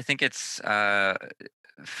 well, I think it's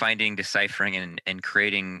finding, deciphering, and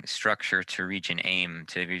creating structure to reach an aim,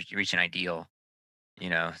 to reach an ideal.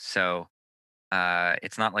 So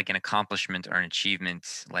it's not like an accomplishment or an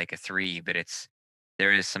achievement like a three, but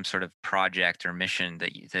there is some sort of project or mission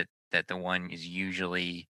that the one is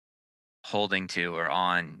usually holding to or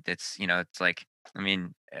on. It's like, I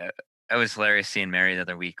mean, it was hilarious seeing Mary the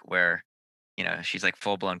other week where she's like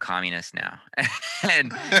full blown communist now,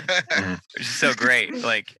 and Mhm. which is so great.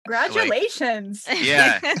 Like Congratulations.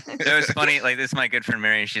 yeah, it was funny. Like, this is my good friend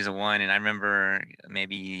Mary, and she's a one. And I remember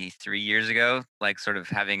maybe 3 years ago, like sort of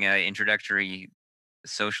having a introductory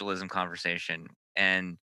socialism conversation,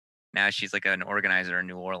 and now she's like an organizer in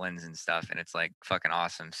New Orleans and stuff, and it's like fucking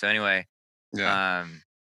awesome. So anyway, Yeah. um,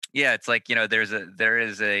 yeah, it's like there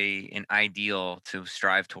is an ideal to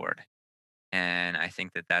strive toward, and I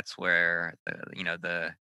think that's where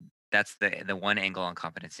that's the one angle on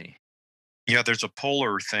competency. Yeah, there's a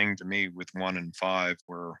polar thing to me with one and five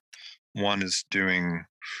where one is doing,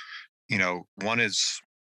 one is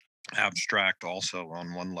abstract also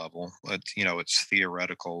on one level. It's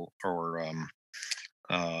theoretical or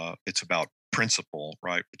it's about principle,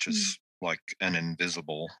 right? Which is like an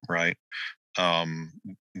invisible, right?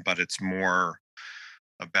 But it's more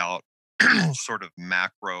about sort of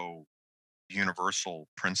macro universal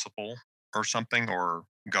principle or something, or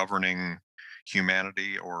governing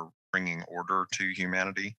humanity or bringing order to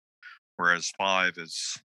humanity. Whereas 5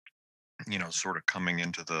 is, sort of coming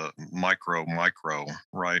into the micro,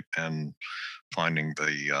 right? And finding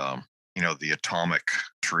the atomic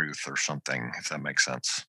truth or something, if that makes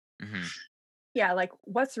sense. Hmm. Yeah, like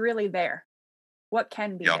what's really there? What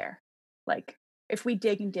can be Yeah. there? Like if we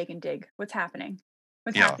dig and dig and dig, what's happening?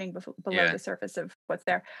 What's Yeah. happening below Yeah. the surface of what's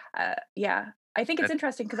there? Yeah, I think it's That-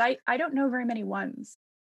 interesting because I don't know very many ones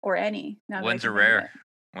or any. Now that I Ones can are think of rare.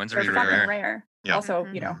 it. Ones are They're really fucking rare. rare. Yeah. Also,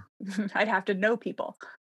 Mhm. I'd have to know people.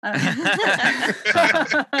 Not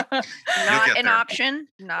get an there. option.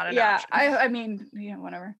 Not an Yeah, option. I mean,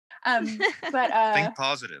 whatever. But Think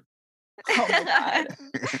positive. oh my god,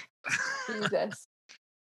 Jesus.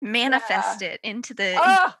 Manifest it into the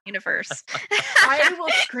Oh, universe. I will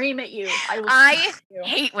scream at you. I scream at you.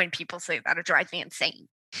 hate when people say that. It drives me insane.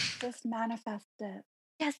 Just manifest it.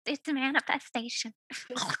 Yes, it's a manifestation.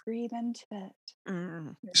 Just breathe into it.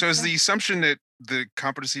 Mm. So is the assumption that the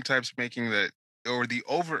competency types making that, or the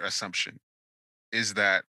over assumption, is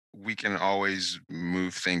that we can always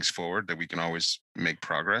move things forward, that we can always make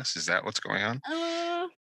progress? Is that what's going on?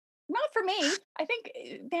 Not for me. I think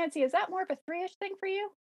Nancy, is that more of a 3-ish thing for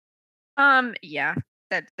you? Yeah,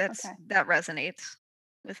 that's Okay. that resonates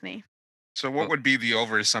with me. So what would be the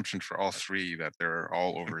over assumption for all three, that they're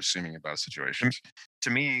all over assuming about situations? To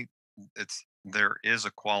me, there is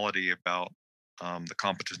a quality about the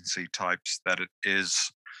competency types that it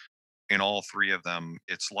is in all three of them.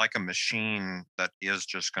 It's like a machine that is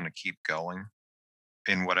just going to keep going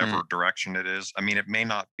in whatever direction it is. I mean, it may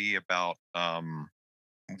not be about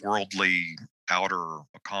worldly outer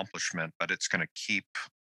accomplishment, but it's going to keep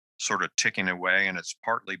sort of ticking away. And it's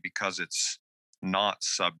partly because it's not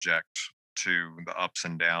subject to the ups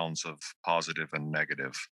and downs of positive and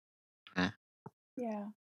negative. Yeah,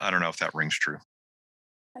 I don't know if that rings true.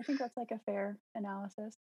 I think that's like a fair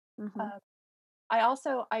analysis. Mhm. I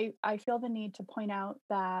also I feel the need to point out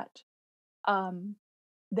that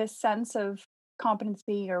this sense of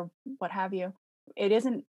competency or what have you, it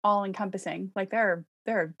isn't all encompassing. Like there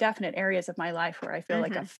are definite areas of my life where I feel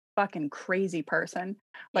like a fucking crazy person,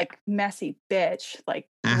 like messy bitch, like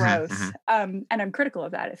gross. And I'm critical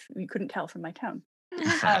of that if you couldn't tell from my tone.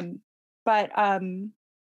 But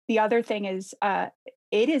the other thing is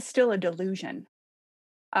it is still a delusion.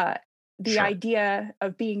 The Sure. idea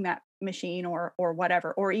of being that machine or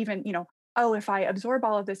whatever, or even, oh, if I absorb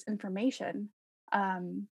all of this information,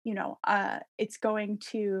 it's going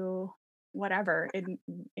to whatever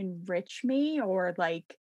enrich me, or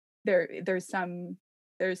like there's some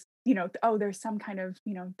kind of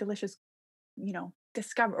delicious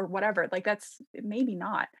discover or whatever. Like that's maybe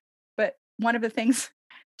not. But one of the things,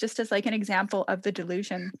 just as like an example of the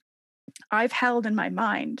delusion, I've held in my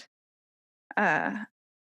mind,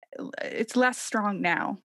 it's less strong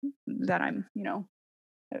now that I'm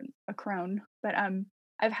a crone, but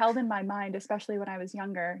I've held in my mind, especially when I was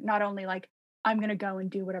younger, not only like I'm gonna go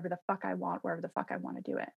and do whatever the fuck I want wherever the fuck I want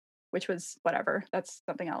to do it, which was whatever, that's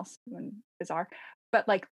something else and bizarre, but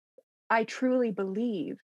like I truly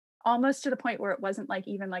believe, almost to the point where it wasn't like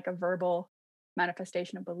even like a verbal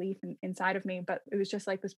manifestation of belief inside of me, but it was just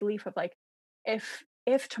like this belief of like, if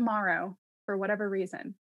tomorrow, for whatever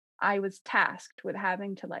reason, I was tasked with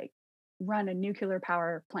having to like run a nuclear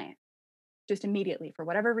power plant, just immediately, for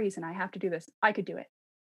whatever reason, I have to do this, I could do it.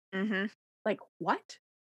 Mm-hmm. Like, what?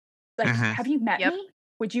 Like, have you met Yep. me?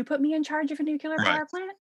 Would you put me in charge of a nuclear Right. power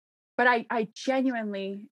plant? But I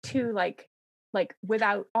genuinely, too, like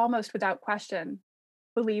almost without question,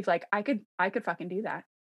 believe like I could fucking do that.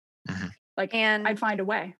 Like, And I'd find a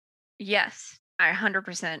way. yes, I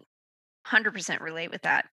 100% relate with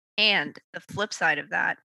that. And the flip side of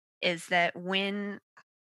that is that when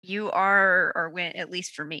you are, or when, at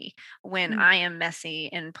least for me, when I am messy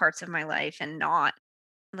in parts of my life and not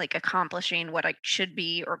like accomplishing what I should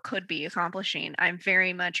be or could be accomplishing, I'm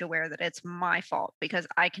very much aware that it's my fault because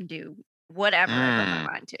I can do whatever I put my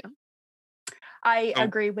mind to. I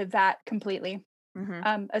agree with that completely.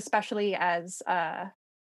 Especially as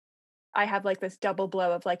I have like this double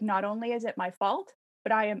blow of like, not only is it my fault,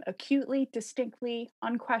 but I am acutely, distinctly,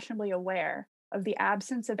 unquestionably aware of the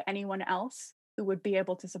absence of anyone else who would be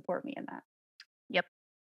able to support me in that. Yep.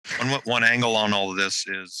 One angle on all of this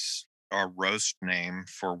is our roast name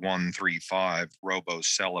for 135, Robo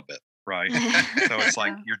Celibate, right? So it's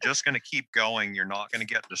like you're just going to keep going. You're not going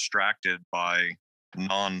to get distracted by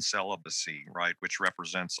non-celibacy, right, which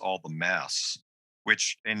represents all the mess,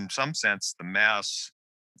 which in some sense the mess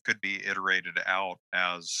could be iterated out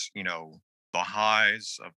as, the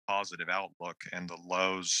highs of positive outlook and the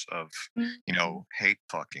lows of, Mhm. hate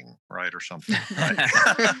fucking, right, or something,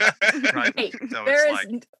 right? Right. Hey, So there it's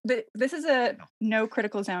is like, this is a no. no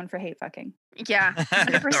critical zone for hate fucking. Yeah,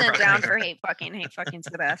 100% down Right. for hate fucking. Hate fucking's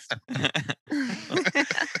the best.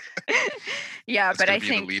 Yeah, That's but gonna I be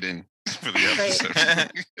think the lead-in for the Right.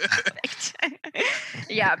 episode.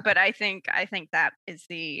 yeah, but I think that is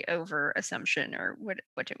the over assumption or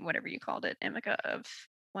whatever you called it, Emika, of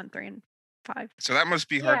 1, 3, and 5. So that must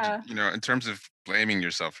be hard to, Yeah. in terms of blaming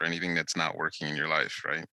yourself for anything that's not working in your life,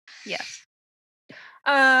 right? Yes.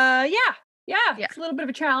 Yeah. Yeah. Yeah. It's a little bit of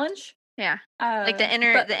a challenge. Yeah. Like the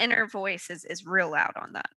But inner voice is real loud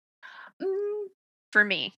on that mm, for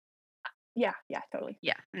me. yeah, totally.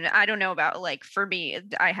 Yeah. I don't know about like for me,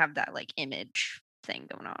 I have that like image thing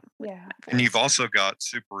going on. Yeah. And you've also got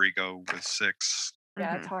superego with 6.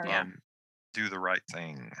 Yeah, it's hard. Yeah. Do the right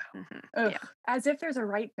thing. Ugh, as if there's a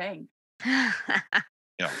right thing.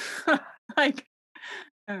 Yeah. Like,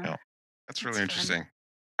 Yeah. That's really fun. interesting.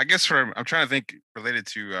 I guess I'm trying to think related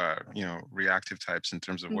to reactive types in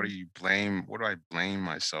terms of what do I blame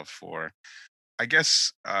myself for? I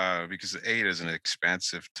guess because the 8 is an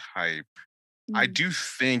expansive type, I mm, do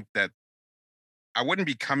think that I wouldn't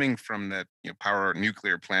be coming from that power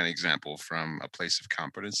nuclear plant example from a place of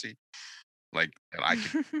competency, like that I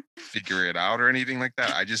could figure it out or anything like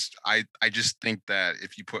that. I just think that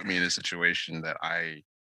if you put me in a situation that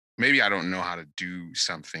maybe I don't know how to do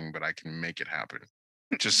something, but I can make it happen.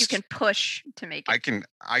 You Just can push to make it.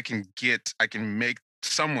 I can make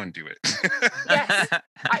someone do it. yes.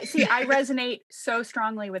 I resonate so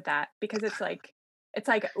strongly with that because it's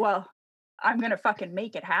like, well, I'm gonna fucking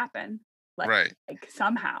make it happen. Right. Like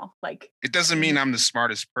somehow. Like It doesn't mean I'm the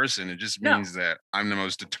smartest person. It just No. means that I'm the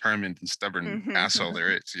most determined and stubborn Mhm. asshole there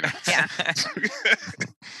is. Yeah.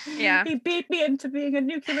 Yeah. he beat me into being a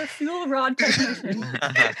nuclear fuel rod technician.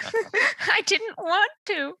 I didn't want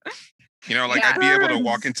to. Like Yeah. I'd be able to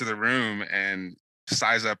walk Burns. into the room and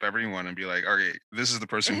size up everyone and be like, okay, this is the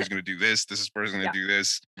person who's going to do this. This is the person going Yeah. to do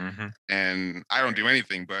this. Mhm. And I don't do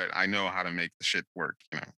anything, but I know how to make the shit work.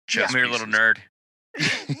 Show chess me your little pieces. nerd.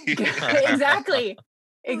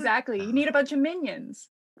 Exactly. You need a bunch of minions.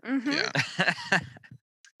 Mhm. Yeah.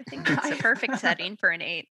 I think it's the perfect setting for an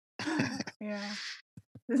 8. Yeah.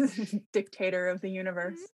 This is dictator of the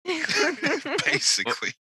universe.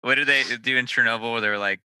 Basically. What did they do in Chernobyl where they were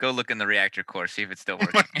like, go look in the reactor core, see if it's still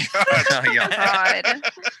working? Oh, yeah. God.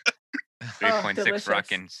 3.6 delicious.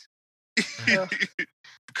 Rockins. Ugh.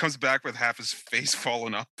 Comes back with half his face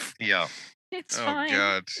fallen off. Yeah. It's Oh fine.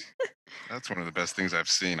 God. That's one of the best things I've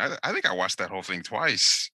seen. I think I watched that whole thing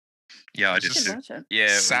twice. Yeah. I It's You just should watch it. Yeah,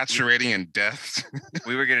 Saturating in death.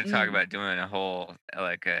 we were going to talk Mm. about doing a whole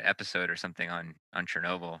episode or something on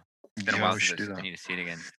Chernobyl. It's been a Yeah, while we since should do I that. need to see it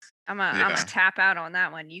again. I'm Yeah. gonna tap out on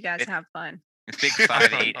that one. You guys It- have fun. It's big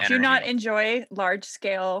 5'8" Do you not energy. enjoy large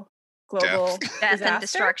scale global Death disaster? and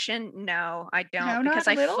destruction? No, I don't, No, because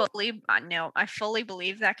not I little? fully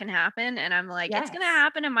believe that can happen, and I'm like, it's gonna Yes.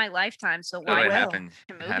 happen in my lifetime. So Oh, why it will. not happened. make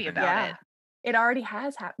It a movie happened. about Yeah. It already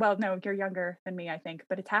has happened. Well, no, you're younger than me, I think,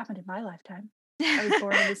 but it's happened in my lifetime. I was it?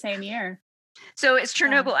 born in the same year. So is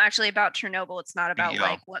Chernobyl actually about Chernobyl? It's not about Yeah.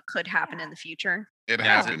 like what could happen in the future. It Yeah.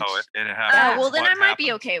 happens. Oh, it Oh, happens. well then What I might be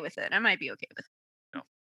happened. okay with it. I might be okay with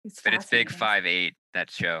It's But it's big fascinating. 5'8",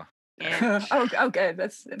 that show. it. Yeah. oh, good.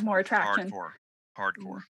 That's more attraction.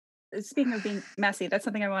 Hardcore. Speaking of being messy, that's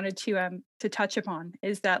something I wanted to touch upon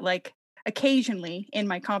is that like occasionally in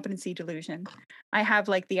my competency delusion, I have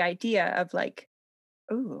like the idea of like,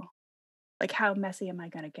 ooh, like how messy am I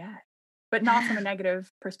gonna get? But not from a negative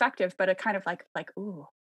perspective, but a kind of like, ooh,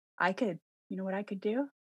 I could, you know what I could do?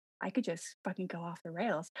 I could just fucking go off the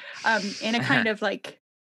rails. In a kind of like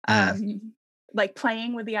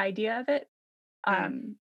playing with the idea of it.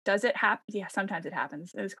 Does it happen? Yeah, sometimes it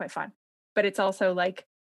happens. It was quite fun. But it's also like,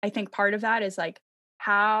 I think part of that is like,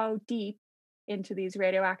 how deep into these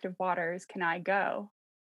radioactive waters can I go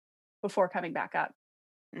before coming back up?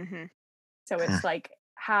 Mm-hmm. So it's like,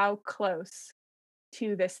 how close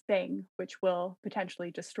to this thing, which will potentially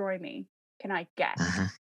destroy me, can I get?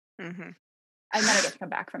 Mm-hmm. And then I get to come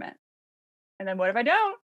back from it. And then what if I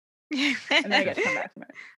don't? And then I get to come back from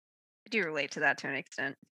it. I do relate to that to an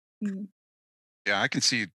extent. Mm. Yeah, I can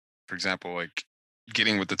see, for example, like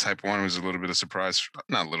getting with the type 1 was a little bit of surprise.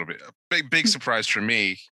 Not a little bit, a big surprise for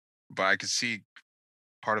me. But I could see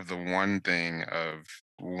part of the one thing of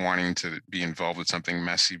wanting to be involved with something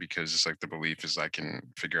messy because it's like the belief is I can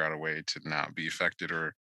figure out a way to not be affected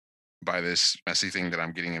or by this messy thing that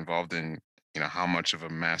I'm getting involved in, how much of a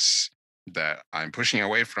mess that I'm pushing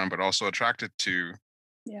away from, but also attracted to,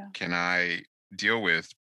 Yeah. can I deal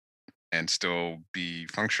with and still be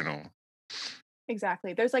functional?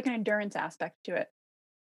 Exactly. There's like an endurance aspect to it.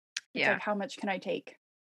 It's Yeah. like, how much can I take?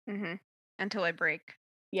 Until I break.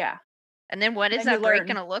 Yeah. And then what is Then you that break learn.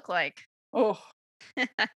 gonna look like? Oh,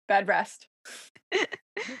 bad rest. I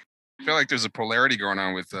feel like there's a polarity going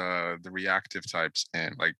on with the reactive types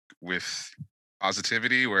and like with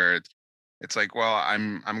positivity, where it's like, well,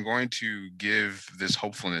 I'm going to give this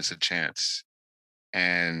hopefulness a chance,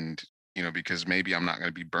 and because maybe I'm not going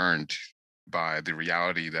to be burned by the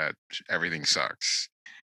reality that everything sucks.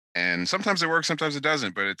 And sometimes it works, sometimes it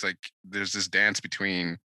doesn't. But it's like there's this dance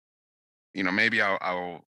between, maybe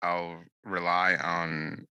I'll rely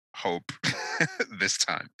on hope this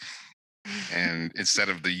time, and instead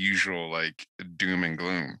of the usual like doom and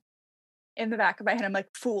gloom. In the back of my head, I'm like,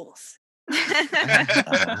 fools. Like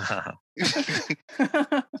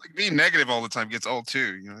being negative all the time gets old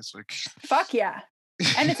too. It's like, fuck yeah,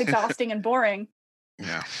 and it's exhausting and boring.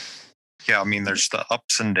 Yeah. Yeah, I mean, there's the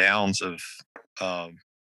ups and downs of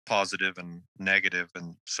positive and negative,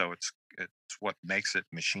 and so it's what makes it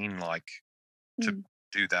machine-like to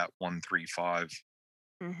do that 1-3-5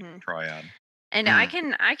 triad. And I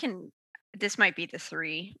can. This might be the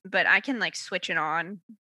 3, but I can like switch it on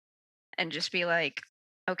and just be like,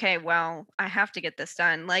 okay, well, I have to get this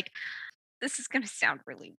done. Like, this is gonna sound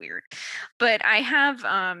really weird, but I have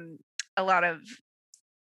a lot of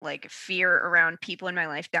like fear around people in my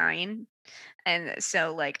life dying, and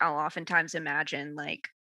so like I'll oftentimes imagine like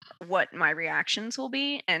what my reactions will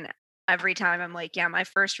be, and every time I'm like, yeah, my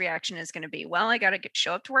first reaction is going to be, well, I got to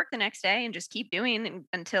show up to work the next day and just keep doing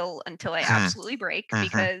until I absolutely break,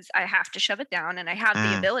 because I have to shove it down, and I have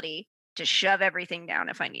the ability to shove everything down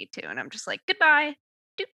if I need to, and I'm just like, goodbye.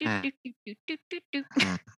 Yep.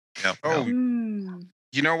 Oh,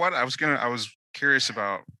 you know what? I was curious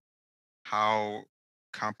about how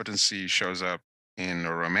competency shows up in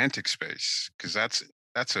a romantic space, because that's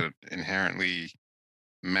an inherently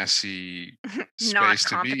messy space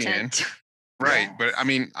to be in. Right. Yes. But I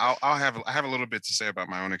mean, I have a little bit to say about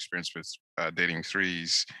my own experience with dating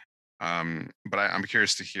 3s. But I'm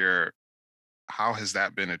curious to hear, how has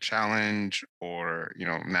that been a challenge, or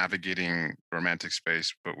navigating romantic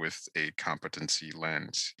space but with a competency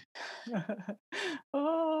lens?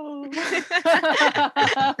 Oh.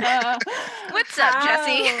 What's up,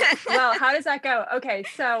 Jesse? Well, how does that go? Okay,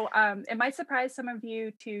 so it might surprise some of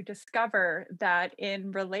you to discover that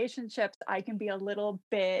in relationships I can be a little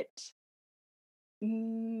bit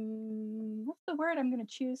what's the word I'm going to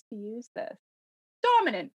choose to use this?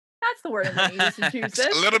 Dominant. That's the word I'm going to use to choose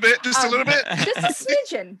this. A little bit, just a little bit. Just a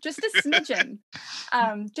smidgen, just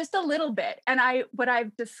a little bit. And what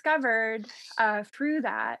I've discovered through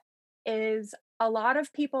that is a lot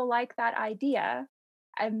of people like that idea,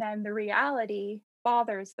 and then the reality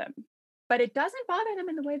bothers them. But it doesn't bother them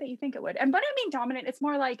in the way that you think it would. And when I mean dominant, it's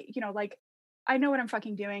more like, like, I know what I'm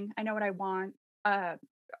fucking doing. I know what I want.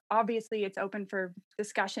 Obviously it's open for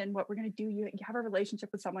discussion what we're going to do. You have a relationship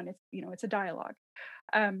with someone, it's it's a dialogue.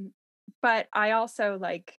 But I also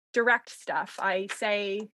like direct stuff. I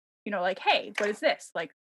say, like, hey, what is this?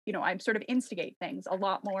 Like, I'm sort of instigate things a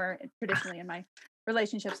lot more traditionally in my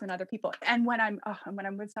relationships than other people. And when I'm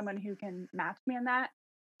with someone who can match me in that,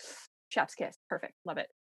 chef's kiss, perfect, love it,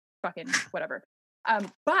 fucking whatever.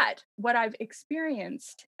 But what I've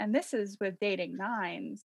experienced, and this is with dating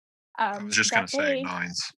 9s, I was just going to say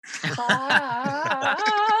 9s.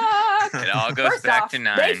 It all goes First back off, to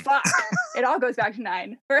 9. They fuck. It all goes back to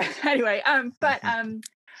 9. Anyway,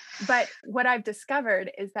 but what I've discovered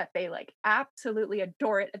is that they like absolutely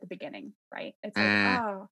adore it at the beginning, right? It's like,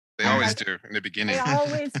 oh, they always do in the beginning. They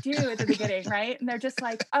always do at the beginning, right? And they're just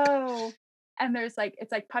like, oh, and there's like,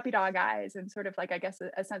 it's like puppy dog eyes and sort of like, I guess,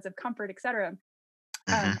 a sense of comfort, etc.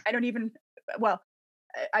 I don't even, well,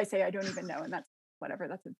 I say I don't even know, and that's whatever.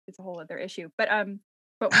 It's a whole other issue. But when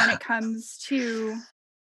it comes to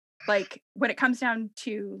like, when it comes down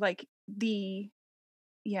to like I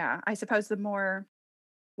suppose the more,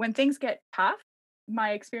 when things get tough,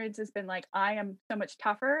 my experience has been like, I am so much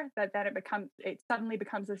tougher that it suddenly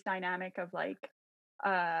becomes this dynamic of like,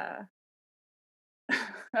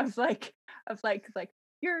 of like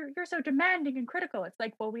you're so demanding and critical. It's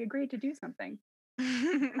like, well, we agreed to do something.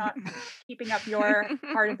 Not keeping up your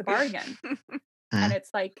part of the bargain. And it's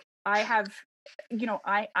like, I have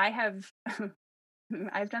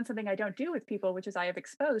I've done something I don't do with people, which is I have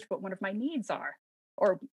exposed what one of my needs are,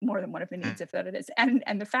 or more than one of the needs, if that it is. And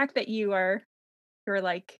the fact that you're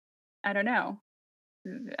like, I don't know,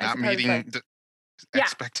 not meeting Yeah.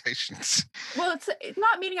 expectations. Well, it's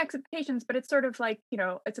not meeting expectations, but it's sort of like,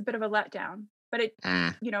 it's a bit of a letdown. But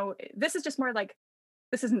this is just more like,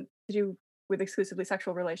 this isn't to do with exclusively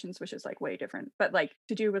sexual relations, which is like way different, but like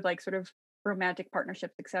to do with like sort of romantic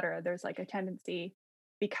partnerships, etc. There's like a tendency,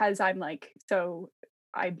 because I'm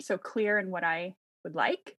so clear in what I would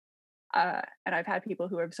like. And I've had people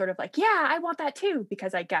who are sort of like, yeah, I want that too,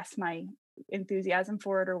 because I guess my enthusiasm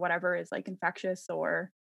for it or whatever is like infectious,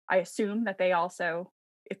 or I assume that they also,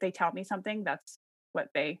 if they tell me something, that's what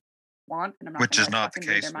they want, and I'm not Which gonna is like not the fucking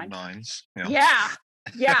read case their with mind. nines.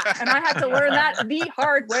 Yeah, and I had to learn that the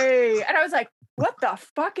hard way, and I was like, what the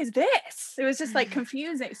fuck is this? It was just like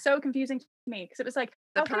confusing, so confusing to me, because it was like,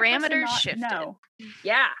 The how can a person parameters not shifted. know?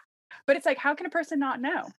 Yeah, but it's like, how can a person not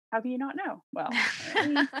know? How can you not know? Well,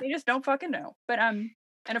 they just don't fucking know. But and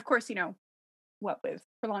of course, what with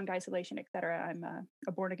prolonged isolation, etc. I'm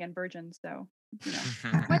a born again virgin, so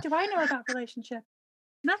what do I know about relationships?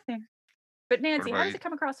 Nothing. But Nancy, how does it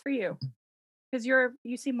come across for you? Because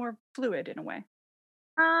you seem more fluid in a way.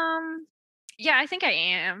 Yeah, I think I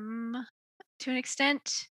am to an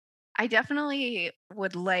extent. I definitely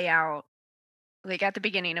would lay out, like at the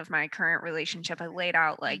beginning of my current relationship, I laid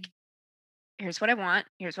out like, here's what I want,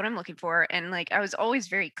 here's what I'm looking for. And like, I was always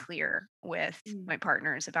very clear with my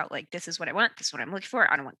partners about like, this is what I want, this is what I'm looking for.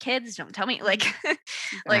 I don't want kids. Don't tell me. Like,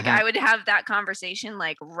 like I would have that conversation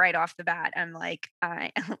like right off the bat. I'm like,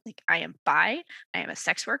 I am bi, I am a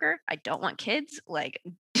sex worker, I don't want kids. Like,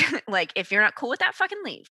 like if you're not cool with that, fucking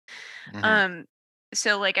leave.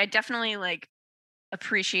 So like I definitely like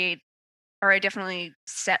appreciate, or I definitely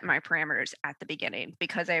set my parameters at the beginning,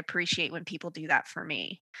 because I appreciate when people do that for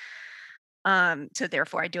me. So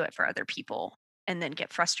therefore I do it for other people, and then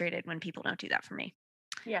get frustrated when people don't do that for me.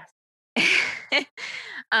 Yes.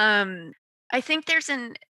 I think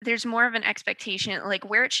there's more of an expectation, like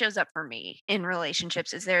where it shows up for me in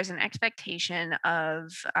relationships is there's an expectation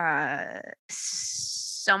of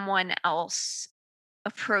someone else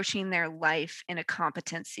approaching their life in a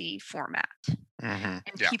competency format. And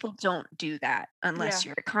people don't do that unless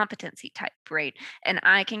you're a competency type, right? And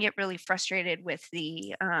I can get really frustrated with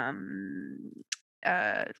the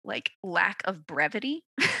like lack of brevity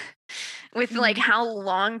with like how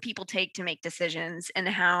long people take to make decisions, and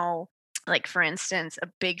how, like for instance, a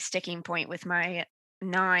big sticking point with my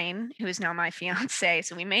 9, who is now my fiance,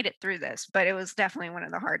 so we made it through this, but it was definitely one of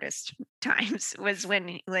the hardest times, was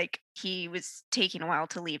when like he was taking a while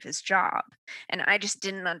to leave his job, and I just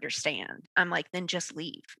didn't understand. I'm like, then just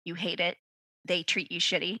leave. You hate it, they treat you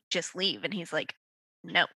shitty, just leave. And he's like,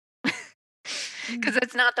 no. Because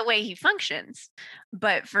it's not the way he functions.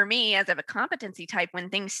 But for me, as of a competency type, when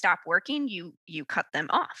things stop working, you cut them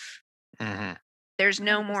off. There's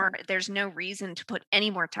no 100%. there's no reason to put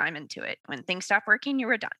any more time into it. When things stop working, you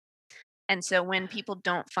are done. And so when people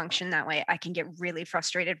don't function that way, I can get really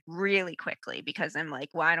frustrated really quickly, because I'm like,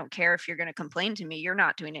 well, I don't care if you're going to complain to me. You're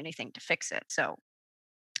not doing anything to fix it. So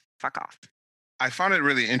fuck off. I found it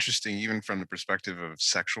really interesting, even from the perspective of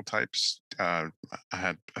sexual types. I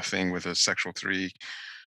had a thing with a sexual 3.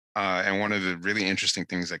 And one of the really interesting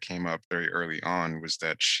things that came up very early on was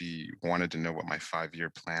that she wanted to know what my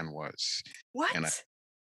 5-year plan was. What?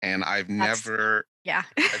 And I've That's- never Yeah.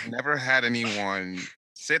 I've never had anyone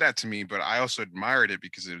say that to me, but I also admired it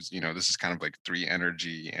because it was, this is kind of like 3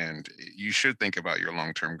 energy, and you should think about your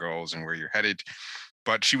long-term goals and where you're headed.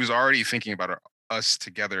 But she was already thinking about us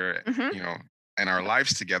together, and our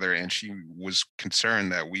lives together, and she was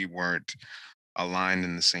concerned that we weren't aligned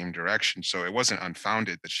in the same direction. So it wasn't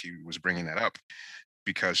unfounded that she was bringing that up,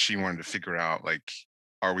 because she wanted to figure out, like,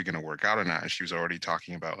 are we going to work out or not? And she was already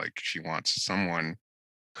talking about like she wants someone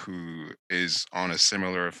who is on a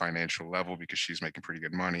similar financial level, because she's making pretty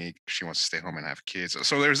good money. She wants to stay home and have kids.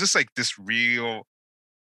 So there's this real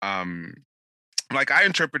like, I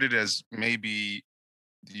interpret it as maybe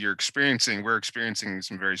we're experiencing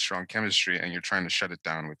some very strong chemistry, and you're trying to shut it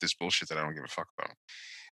down with this bullshit that I don't give a fuck about.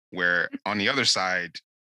 Where on the other side,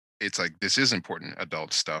 it's like, this is important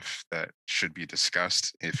adult stuff that should be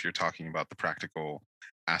discussed if you're talking about the practical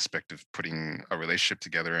aspect of putting a relationship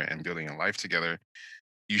together and building a life together.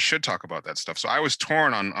 You should talk about that stuff. So I was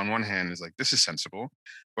torn. On one hand is like, this is sensible,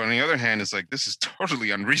 but on the other hand is like, this is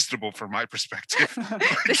totally unreasonable from my perspective.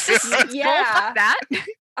 This is fuck that.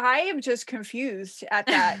 I am just confused at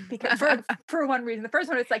that, because for one reason. The first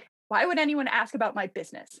one, it's like, why would anyone ask about my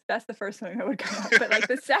business? That's the first thing that would come up. But like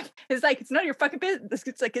the second is like, it's none of your fucking business.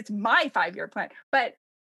 It's like, it's my 5-year plan, but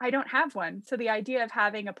I don't have one. So the idea of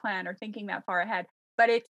having a plan or thinking that far ahead, but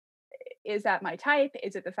is that my type?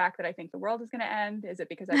 Is it the fact that I think the world is going to end? Is it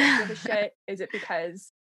because I don't give a shit? Is it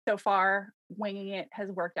because so far winging it has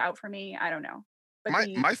worked out for me? I don't know. But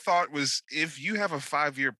my thought was, if you have a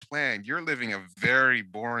 5-year plan, you're living a very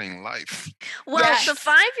boring life. Well, Yes. the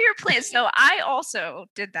 5-year plan. So I also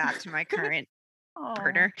did that to my current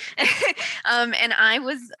partner. And I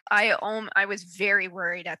was very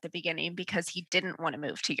worried at the beginning because he didn't want to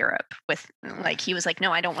move to Europe with he was like,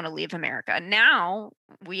 no, I don't want to leave America. Now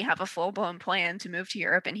we have a full-blown plan to move to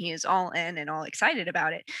Europe, and he is all in and all excited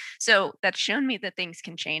about it. So that's shown me that things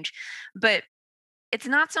can change. But it's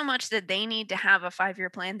not so much that they need to have a 5-year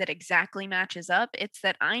plan that exactly matches up. It's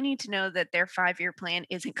that I need to know that their 5-year plan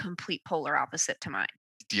isn't complete polar opposite to mine.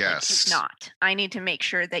 Yes. It's not. I need to make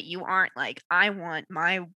sure that you aren't like, I want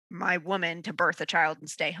my woman to birth a child and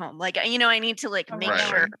stay home. Like, I need to make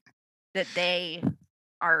sure that they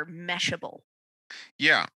are meshable.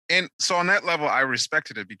 Yeah. And so on that level, I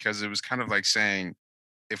respected it, because it was kind of like saying,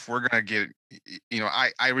 if we're going to get,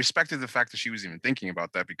 I respected the fact that she was even thinking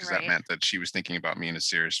about that, because that meant that she was thinking about me in a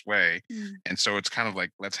serious way. And so it's kind of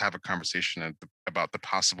like, let's have a conversation about the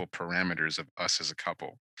possible parameters of us as a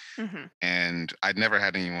couple. And I'd never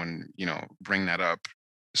had anyone, bring that up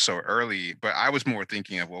so early, but I was more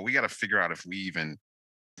thinking of, well, we got to figure out if we even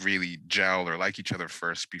really gel or like each other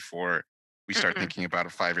first before we start thinking about a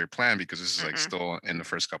 5-year plan, because this is like still in the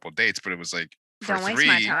first couple of dates. But it was like, for don't three,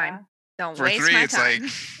 waste my time. Don't for waste 3, my it's time.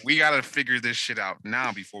 like, we got to figure this shit out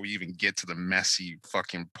now before we even get to the messy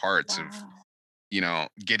fucking parts of,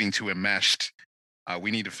 getting to enmeshed.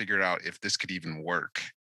 We need to figure out if this could even work.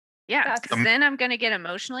 Yeah, because then I'm going to get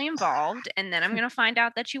emotionally involved, and then I'm going to find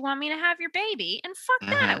out that you want me to have your baby, and fuck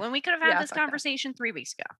that, when we could have had this conversation 3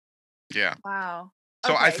 weeks ago. Yeah. Wow.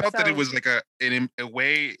 So I felt that it was like an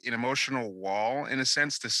emotional wall, in a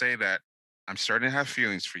sense, to say that I'm starting to have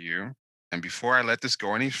feelings for you. And before I let this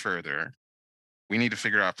go any further, we need to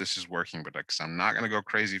figure out if this is working. But because I'm not going to go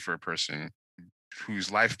crazy for a person whose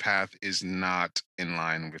life path is not in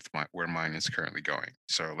line with where mine is currently going.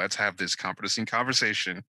 So let's have this competency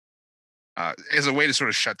conversation as a way to sort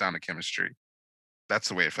of shut down the chemistry. That's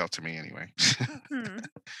the way it felt to me anyway.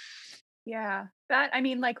 Yeah. That,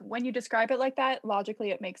 like, when you describe it like that,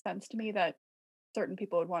 logically it makes sense to me that certain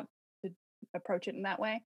people would want to approach it in that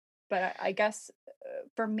way. But I guess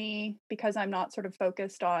for me, because I'm not sort of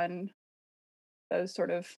focused on those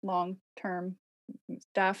sort of long-term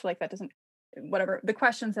stuff, like that doesn't, whatever, the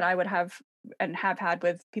questions that I would have and have had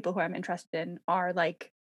with people who I'm interested in are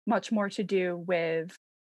like much more to do with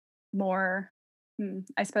more,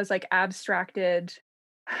 I suppose, like abstracted,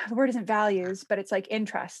 the word isn't values, but it's like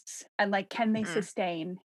interests, and like, can they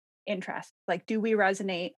sustain interest? Like, do we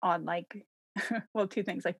resonate on like, well, 2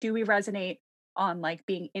 things, like, do we resonate on like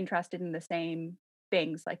being interested in the same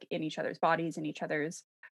things, like in each other's bodies, in each other's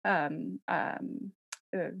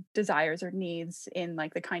desires or needs, in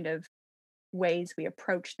like the kind of ways we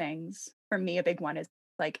approach things. For me, a big one is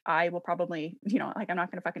like, I will probably, like, I'm not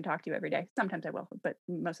going to fucking talk to you every day. Sometimes I will, but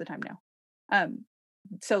most of the time, no.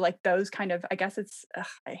 So like those kind of, I guess it's,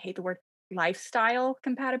 I hate the word lifestyle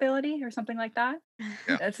compatibility or something like that.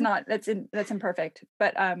 Yeah. That's imperfect,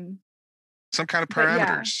 but some kind of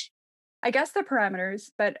parameters. I guess the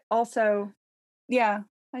parameters, but also, yeah,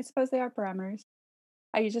 I suppose they are parameters.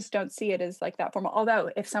 I just don't see it as like that formal.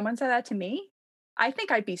 Although if someone said that to me, I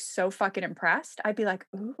think I'd be so fucking impressed. I'd be like,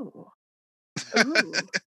 ooh,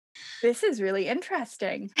 this is really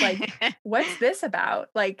interesting. Like, what's this about?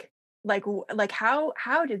 Like how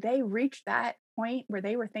did they reach that point where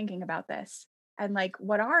they were thinking about this? And like,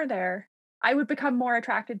 I would become more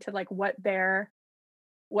attracted to like what their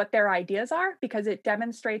ideas are, because it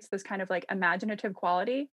demonstrates this kind of like imaginative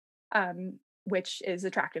quality, which is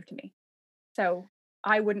attractive to me. So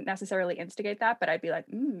I wouldn't necessarily instigate that, but I'd be like,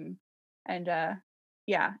 and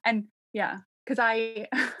because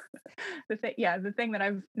the thing that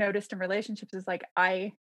I've noticed in relationships is like,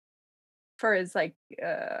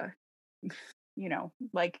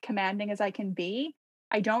 like commanding as I can be,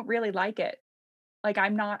 I don't really like it. Like, I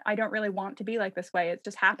don't really want to be like this way. It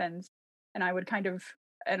just happens. And I would kind of,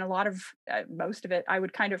 and a lot of, most of it, I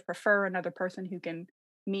would kind of prefer another person who can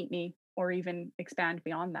meet me or even expand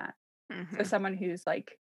beyond that. So someone who's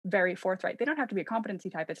like very forthright. They don't have to be a competency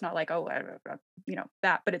type. It's not like,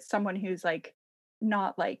 that, but it's someone who's like,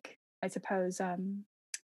 not like, I suppose,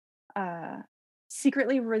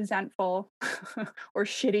 secretly resentful or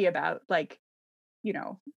shitty about like,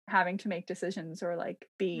 having to make decisions or like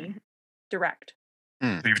be direct.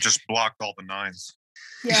 You've just blocked all the 9s.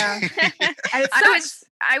 Yeah.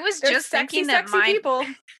 I was just thinking that people.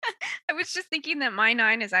 I was just thinking that my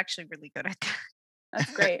 9 is actually really good at that.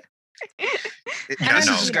 That's great.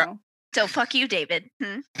 So fuck you, David.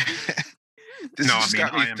 I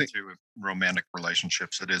am too with romantic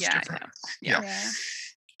relationships. It is different. Yeah.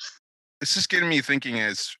 it's just getting me thinking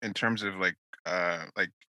as in terms of like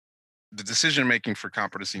the decision making for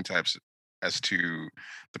competency types as to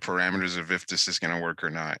the parameters of if this is going to work or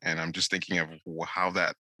not. And I'm just thinking of how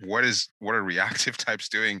that what are reactive types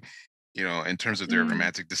doing, in terms of their Mm,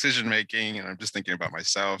 romantic decision making. And I'm just thinking about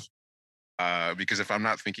myself, because if I'm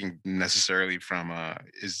not thinking necessarily from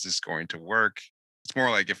is this going to work, it's more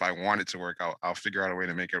like if I want it to work, I'll figure out a way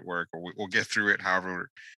to make it work, or we'll get through it, however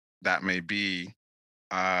that may be.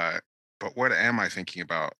 uh, but what am I thinking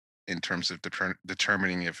about in terms of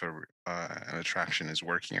determining if an attraction is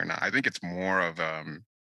working or not? I think it's more of, I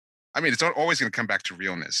mean, it's always going to come back to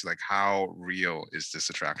realness. Like, how real is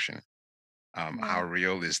this attraction? How right.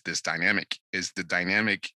 real is this dynamic? Is the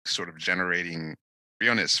dynamic sort of generating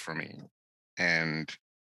realness for me? And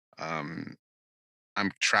um,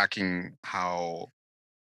 I'm tracking how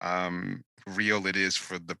real it is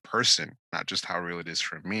for the person, not just how real it is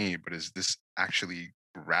for me, but is this actually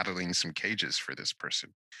rattling some cages for this person?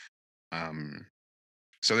 Um,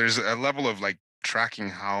 so there's a level of like tracking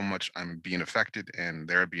how much I'm being affected and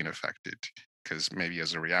they're being affected. Because maybe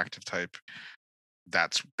as a reactive type,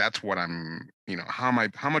 that's what I'm, how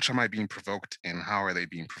much am I being provoked and how are they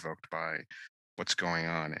being provoked by what's going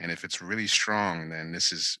on? And if it's really strong, then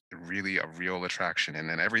this is really a real attraction, and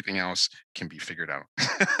then everything else can be figured out.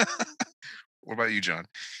 What about you, John?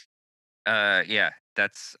 Yeah,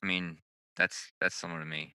 I mean, that's similar to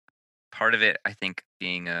me. Part of it, I think,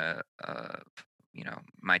 being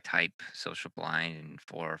my type, social blind, and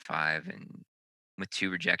 4 or 5, and with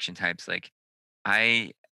 2 rejection types, like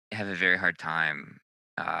I have a very hard time,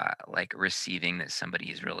 like receiving that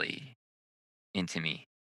somebody is really into me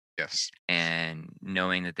Yes. and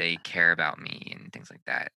knowing that they care about me and things like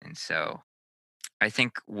that. And so I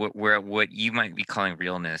think what you might be calling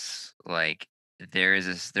realness, like there's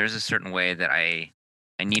a certain way that I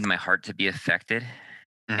need my heart to be affected,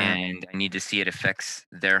 Hmm. and I need to see it affects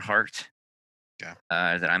their heart, Yeah.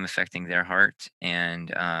 that I'm affecting their heart.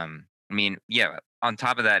 And I mean, yeah, on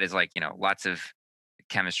top of that is like, lots of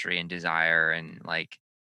chemistry and desire and like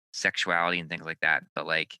sexuality and things like that. But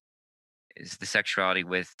like, is the sexuality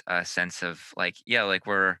with a sense of like, yeah, like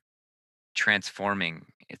we're transforming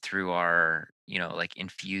it through our, like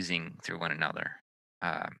infusing through one another.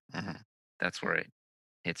 Um, Hmm. that's where it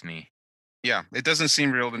hits me. Yeah, it doesn't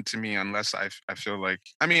seem real to me unless I feel like,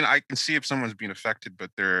 I mean, I can see if someone's being affected, but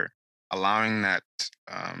they're allowing that,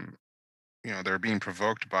 um, they're being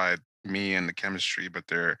provoked by me and the chemistry, but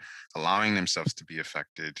they're allowing themselves to be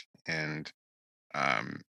affected. And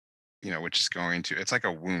um, which is going to, it's like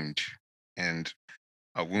a wound. And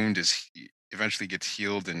a wound eventually gets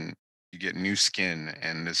healed and you get new skin,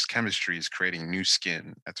 and this chemistry is creating new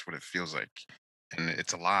skin. That's what it feels like. And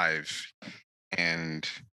it's alive. And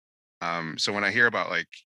so when I hear about like,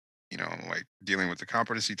 like dealing with the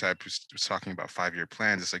competency type who's talking about 5-year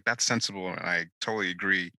plans, it's like that's sensible, and I totally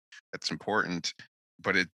agree. That's important,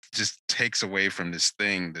 but it just takes away from this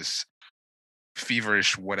thing, this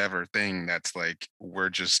feverish whatever thing that's like we're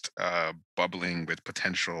just bubbling with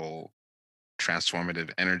potential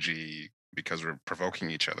transformative energy because we're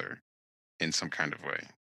provoking each other in some kind of way.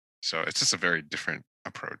 So it's just a very different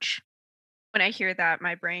approach. When I hear that,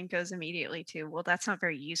 my brain goes immediately to, well, that's not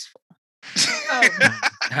very useful. Oh,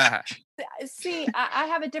 Mhm. see, I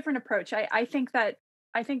have a different approach. I think that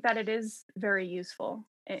it is very useful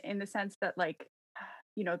in the sense that like,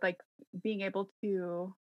 like being able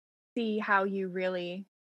to see how you really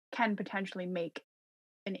can potentially make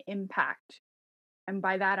an impact. And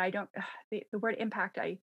by that, I don't the word impact.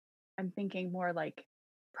 I'm thinking more like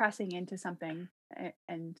pressing into something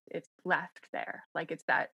and it's left there. Like it's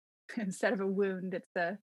that instead of a wound, it's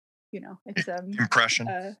a, it's Impression.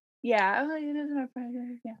 yeah, oh, it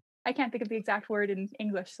is yeah. I can't think of the exact word in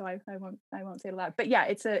English, so I won't say it aloud. But yeah,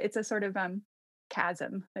 it's a sort of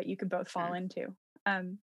chasm that you can both fall Mm. into.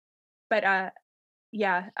 Um, but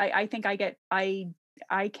yeah, I think I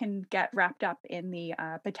can get wrapped up in the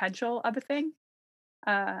potential of a thing,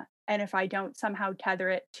 and if I don't somehow tether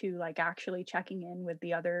it to like actually checking in with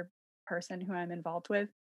the other person who I'm involved with,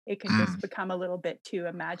 it can Mm. just become a little bit too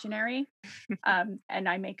imaginary, and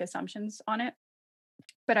I make assumptions on it.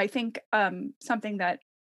 But I think something that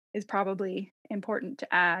is probably important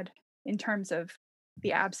to add in terms of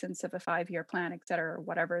the absence of a 5-year plan, et cetera, or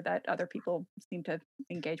whatever that other people seem to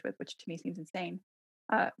engage with, which to me seems insane.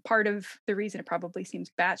 Part of the reason it probably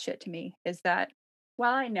seems batshit to me is that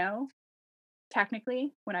while I know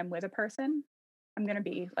technically when I'm with a person, I'm going to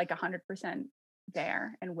be like 100%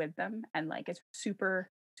 there and with them. And like it's super,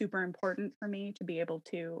 super important for me to be able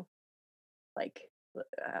to like,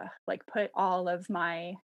 like put all of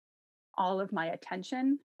my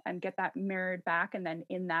attention and get that mirrored back, and then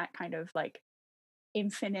in that kind of like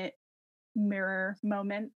infinite mirror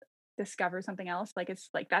moment discover something else. Like it's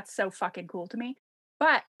like that's so fucking cool to me.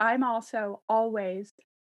 But I'm also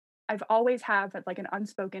I've always have like an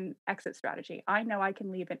unspoken exit strategy. I know I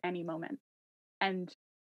can leave at any moment. And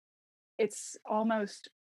it's almost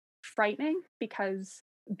frightening because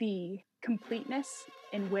the completeness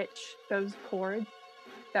in which those chords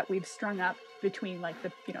that we've strung up between like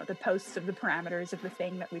the, you know, the posts of the parameters of the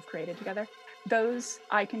thing that we've created together, those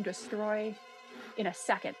I can destroy in a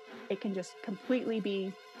second. It can just completely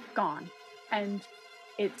be gone. And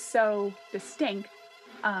it's so distinct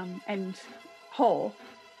and whole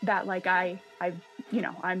that like I'm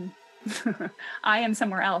I am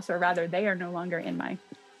somewhere else, or rather they are no longer in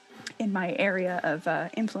my area of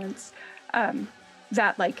influence,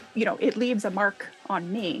 that like, you know, it leaves a mark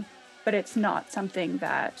on me, but it's not something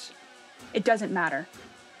that, it doesn't matter.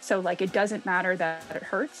 So like it doesn't matter that it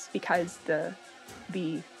hurts, because the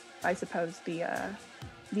I suppose the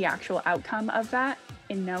actual outcome of that,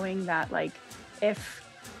 in knowing that like if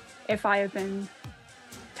I have been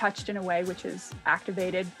touched in a way which has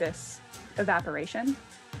activated this evaporation,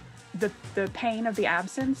 the pain of the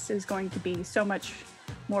absence is going to be so much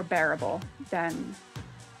more bearable than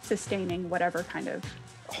sustaining whatever kind of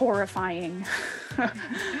horrifying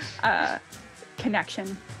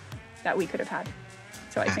connection that we could have had.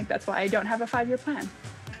 So I think that's why I don't have a 5-year plan.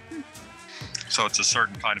 So it's a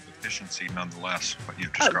certain kind of efficiency nonetheless, what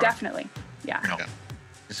you've described. Oh, definitely. Yeah. You know,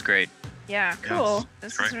 It's great. Yeah, Cool.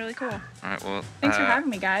 this great. is really cool. All right. Well, Thanks for having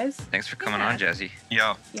me, guys. thanks for coming Yeah. on, Jazzy.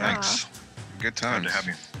 Yeah, Yeah. thanks. Good Good times. to have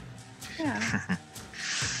you. Yeah.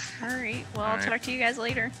 All right. Well, All I'll right. talk to you guys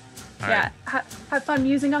later. All Yeah. right. Have fun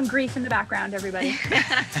musing on grief in the background, everybody.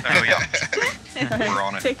 Oh, yeah. We're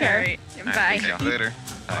on it. Take All care. right. right, Bye. thank you. Later.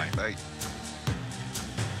 Bye. Bye.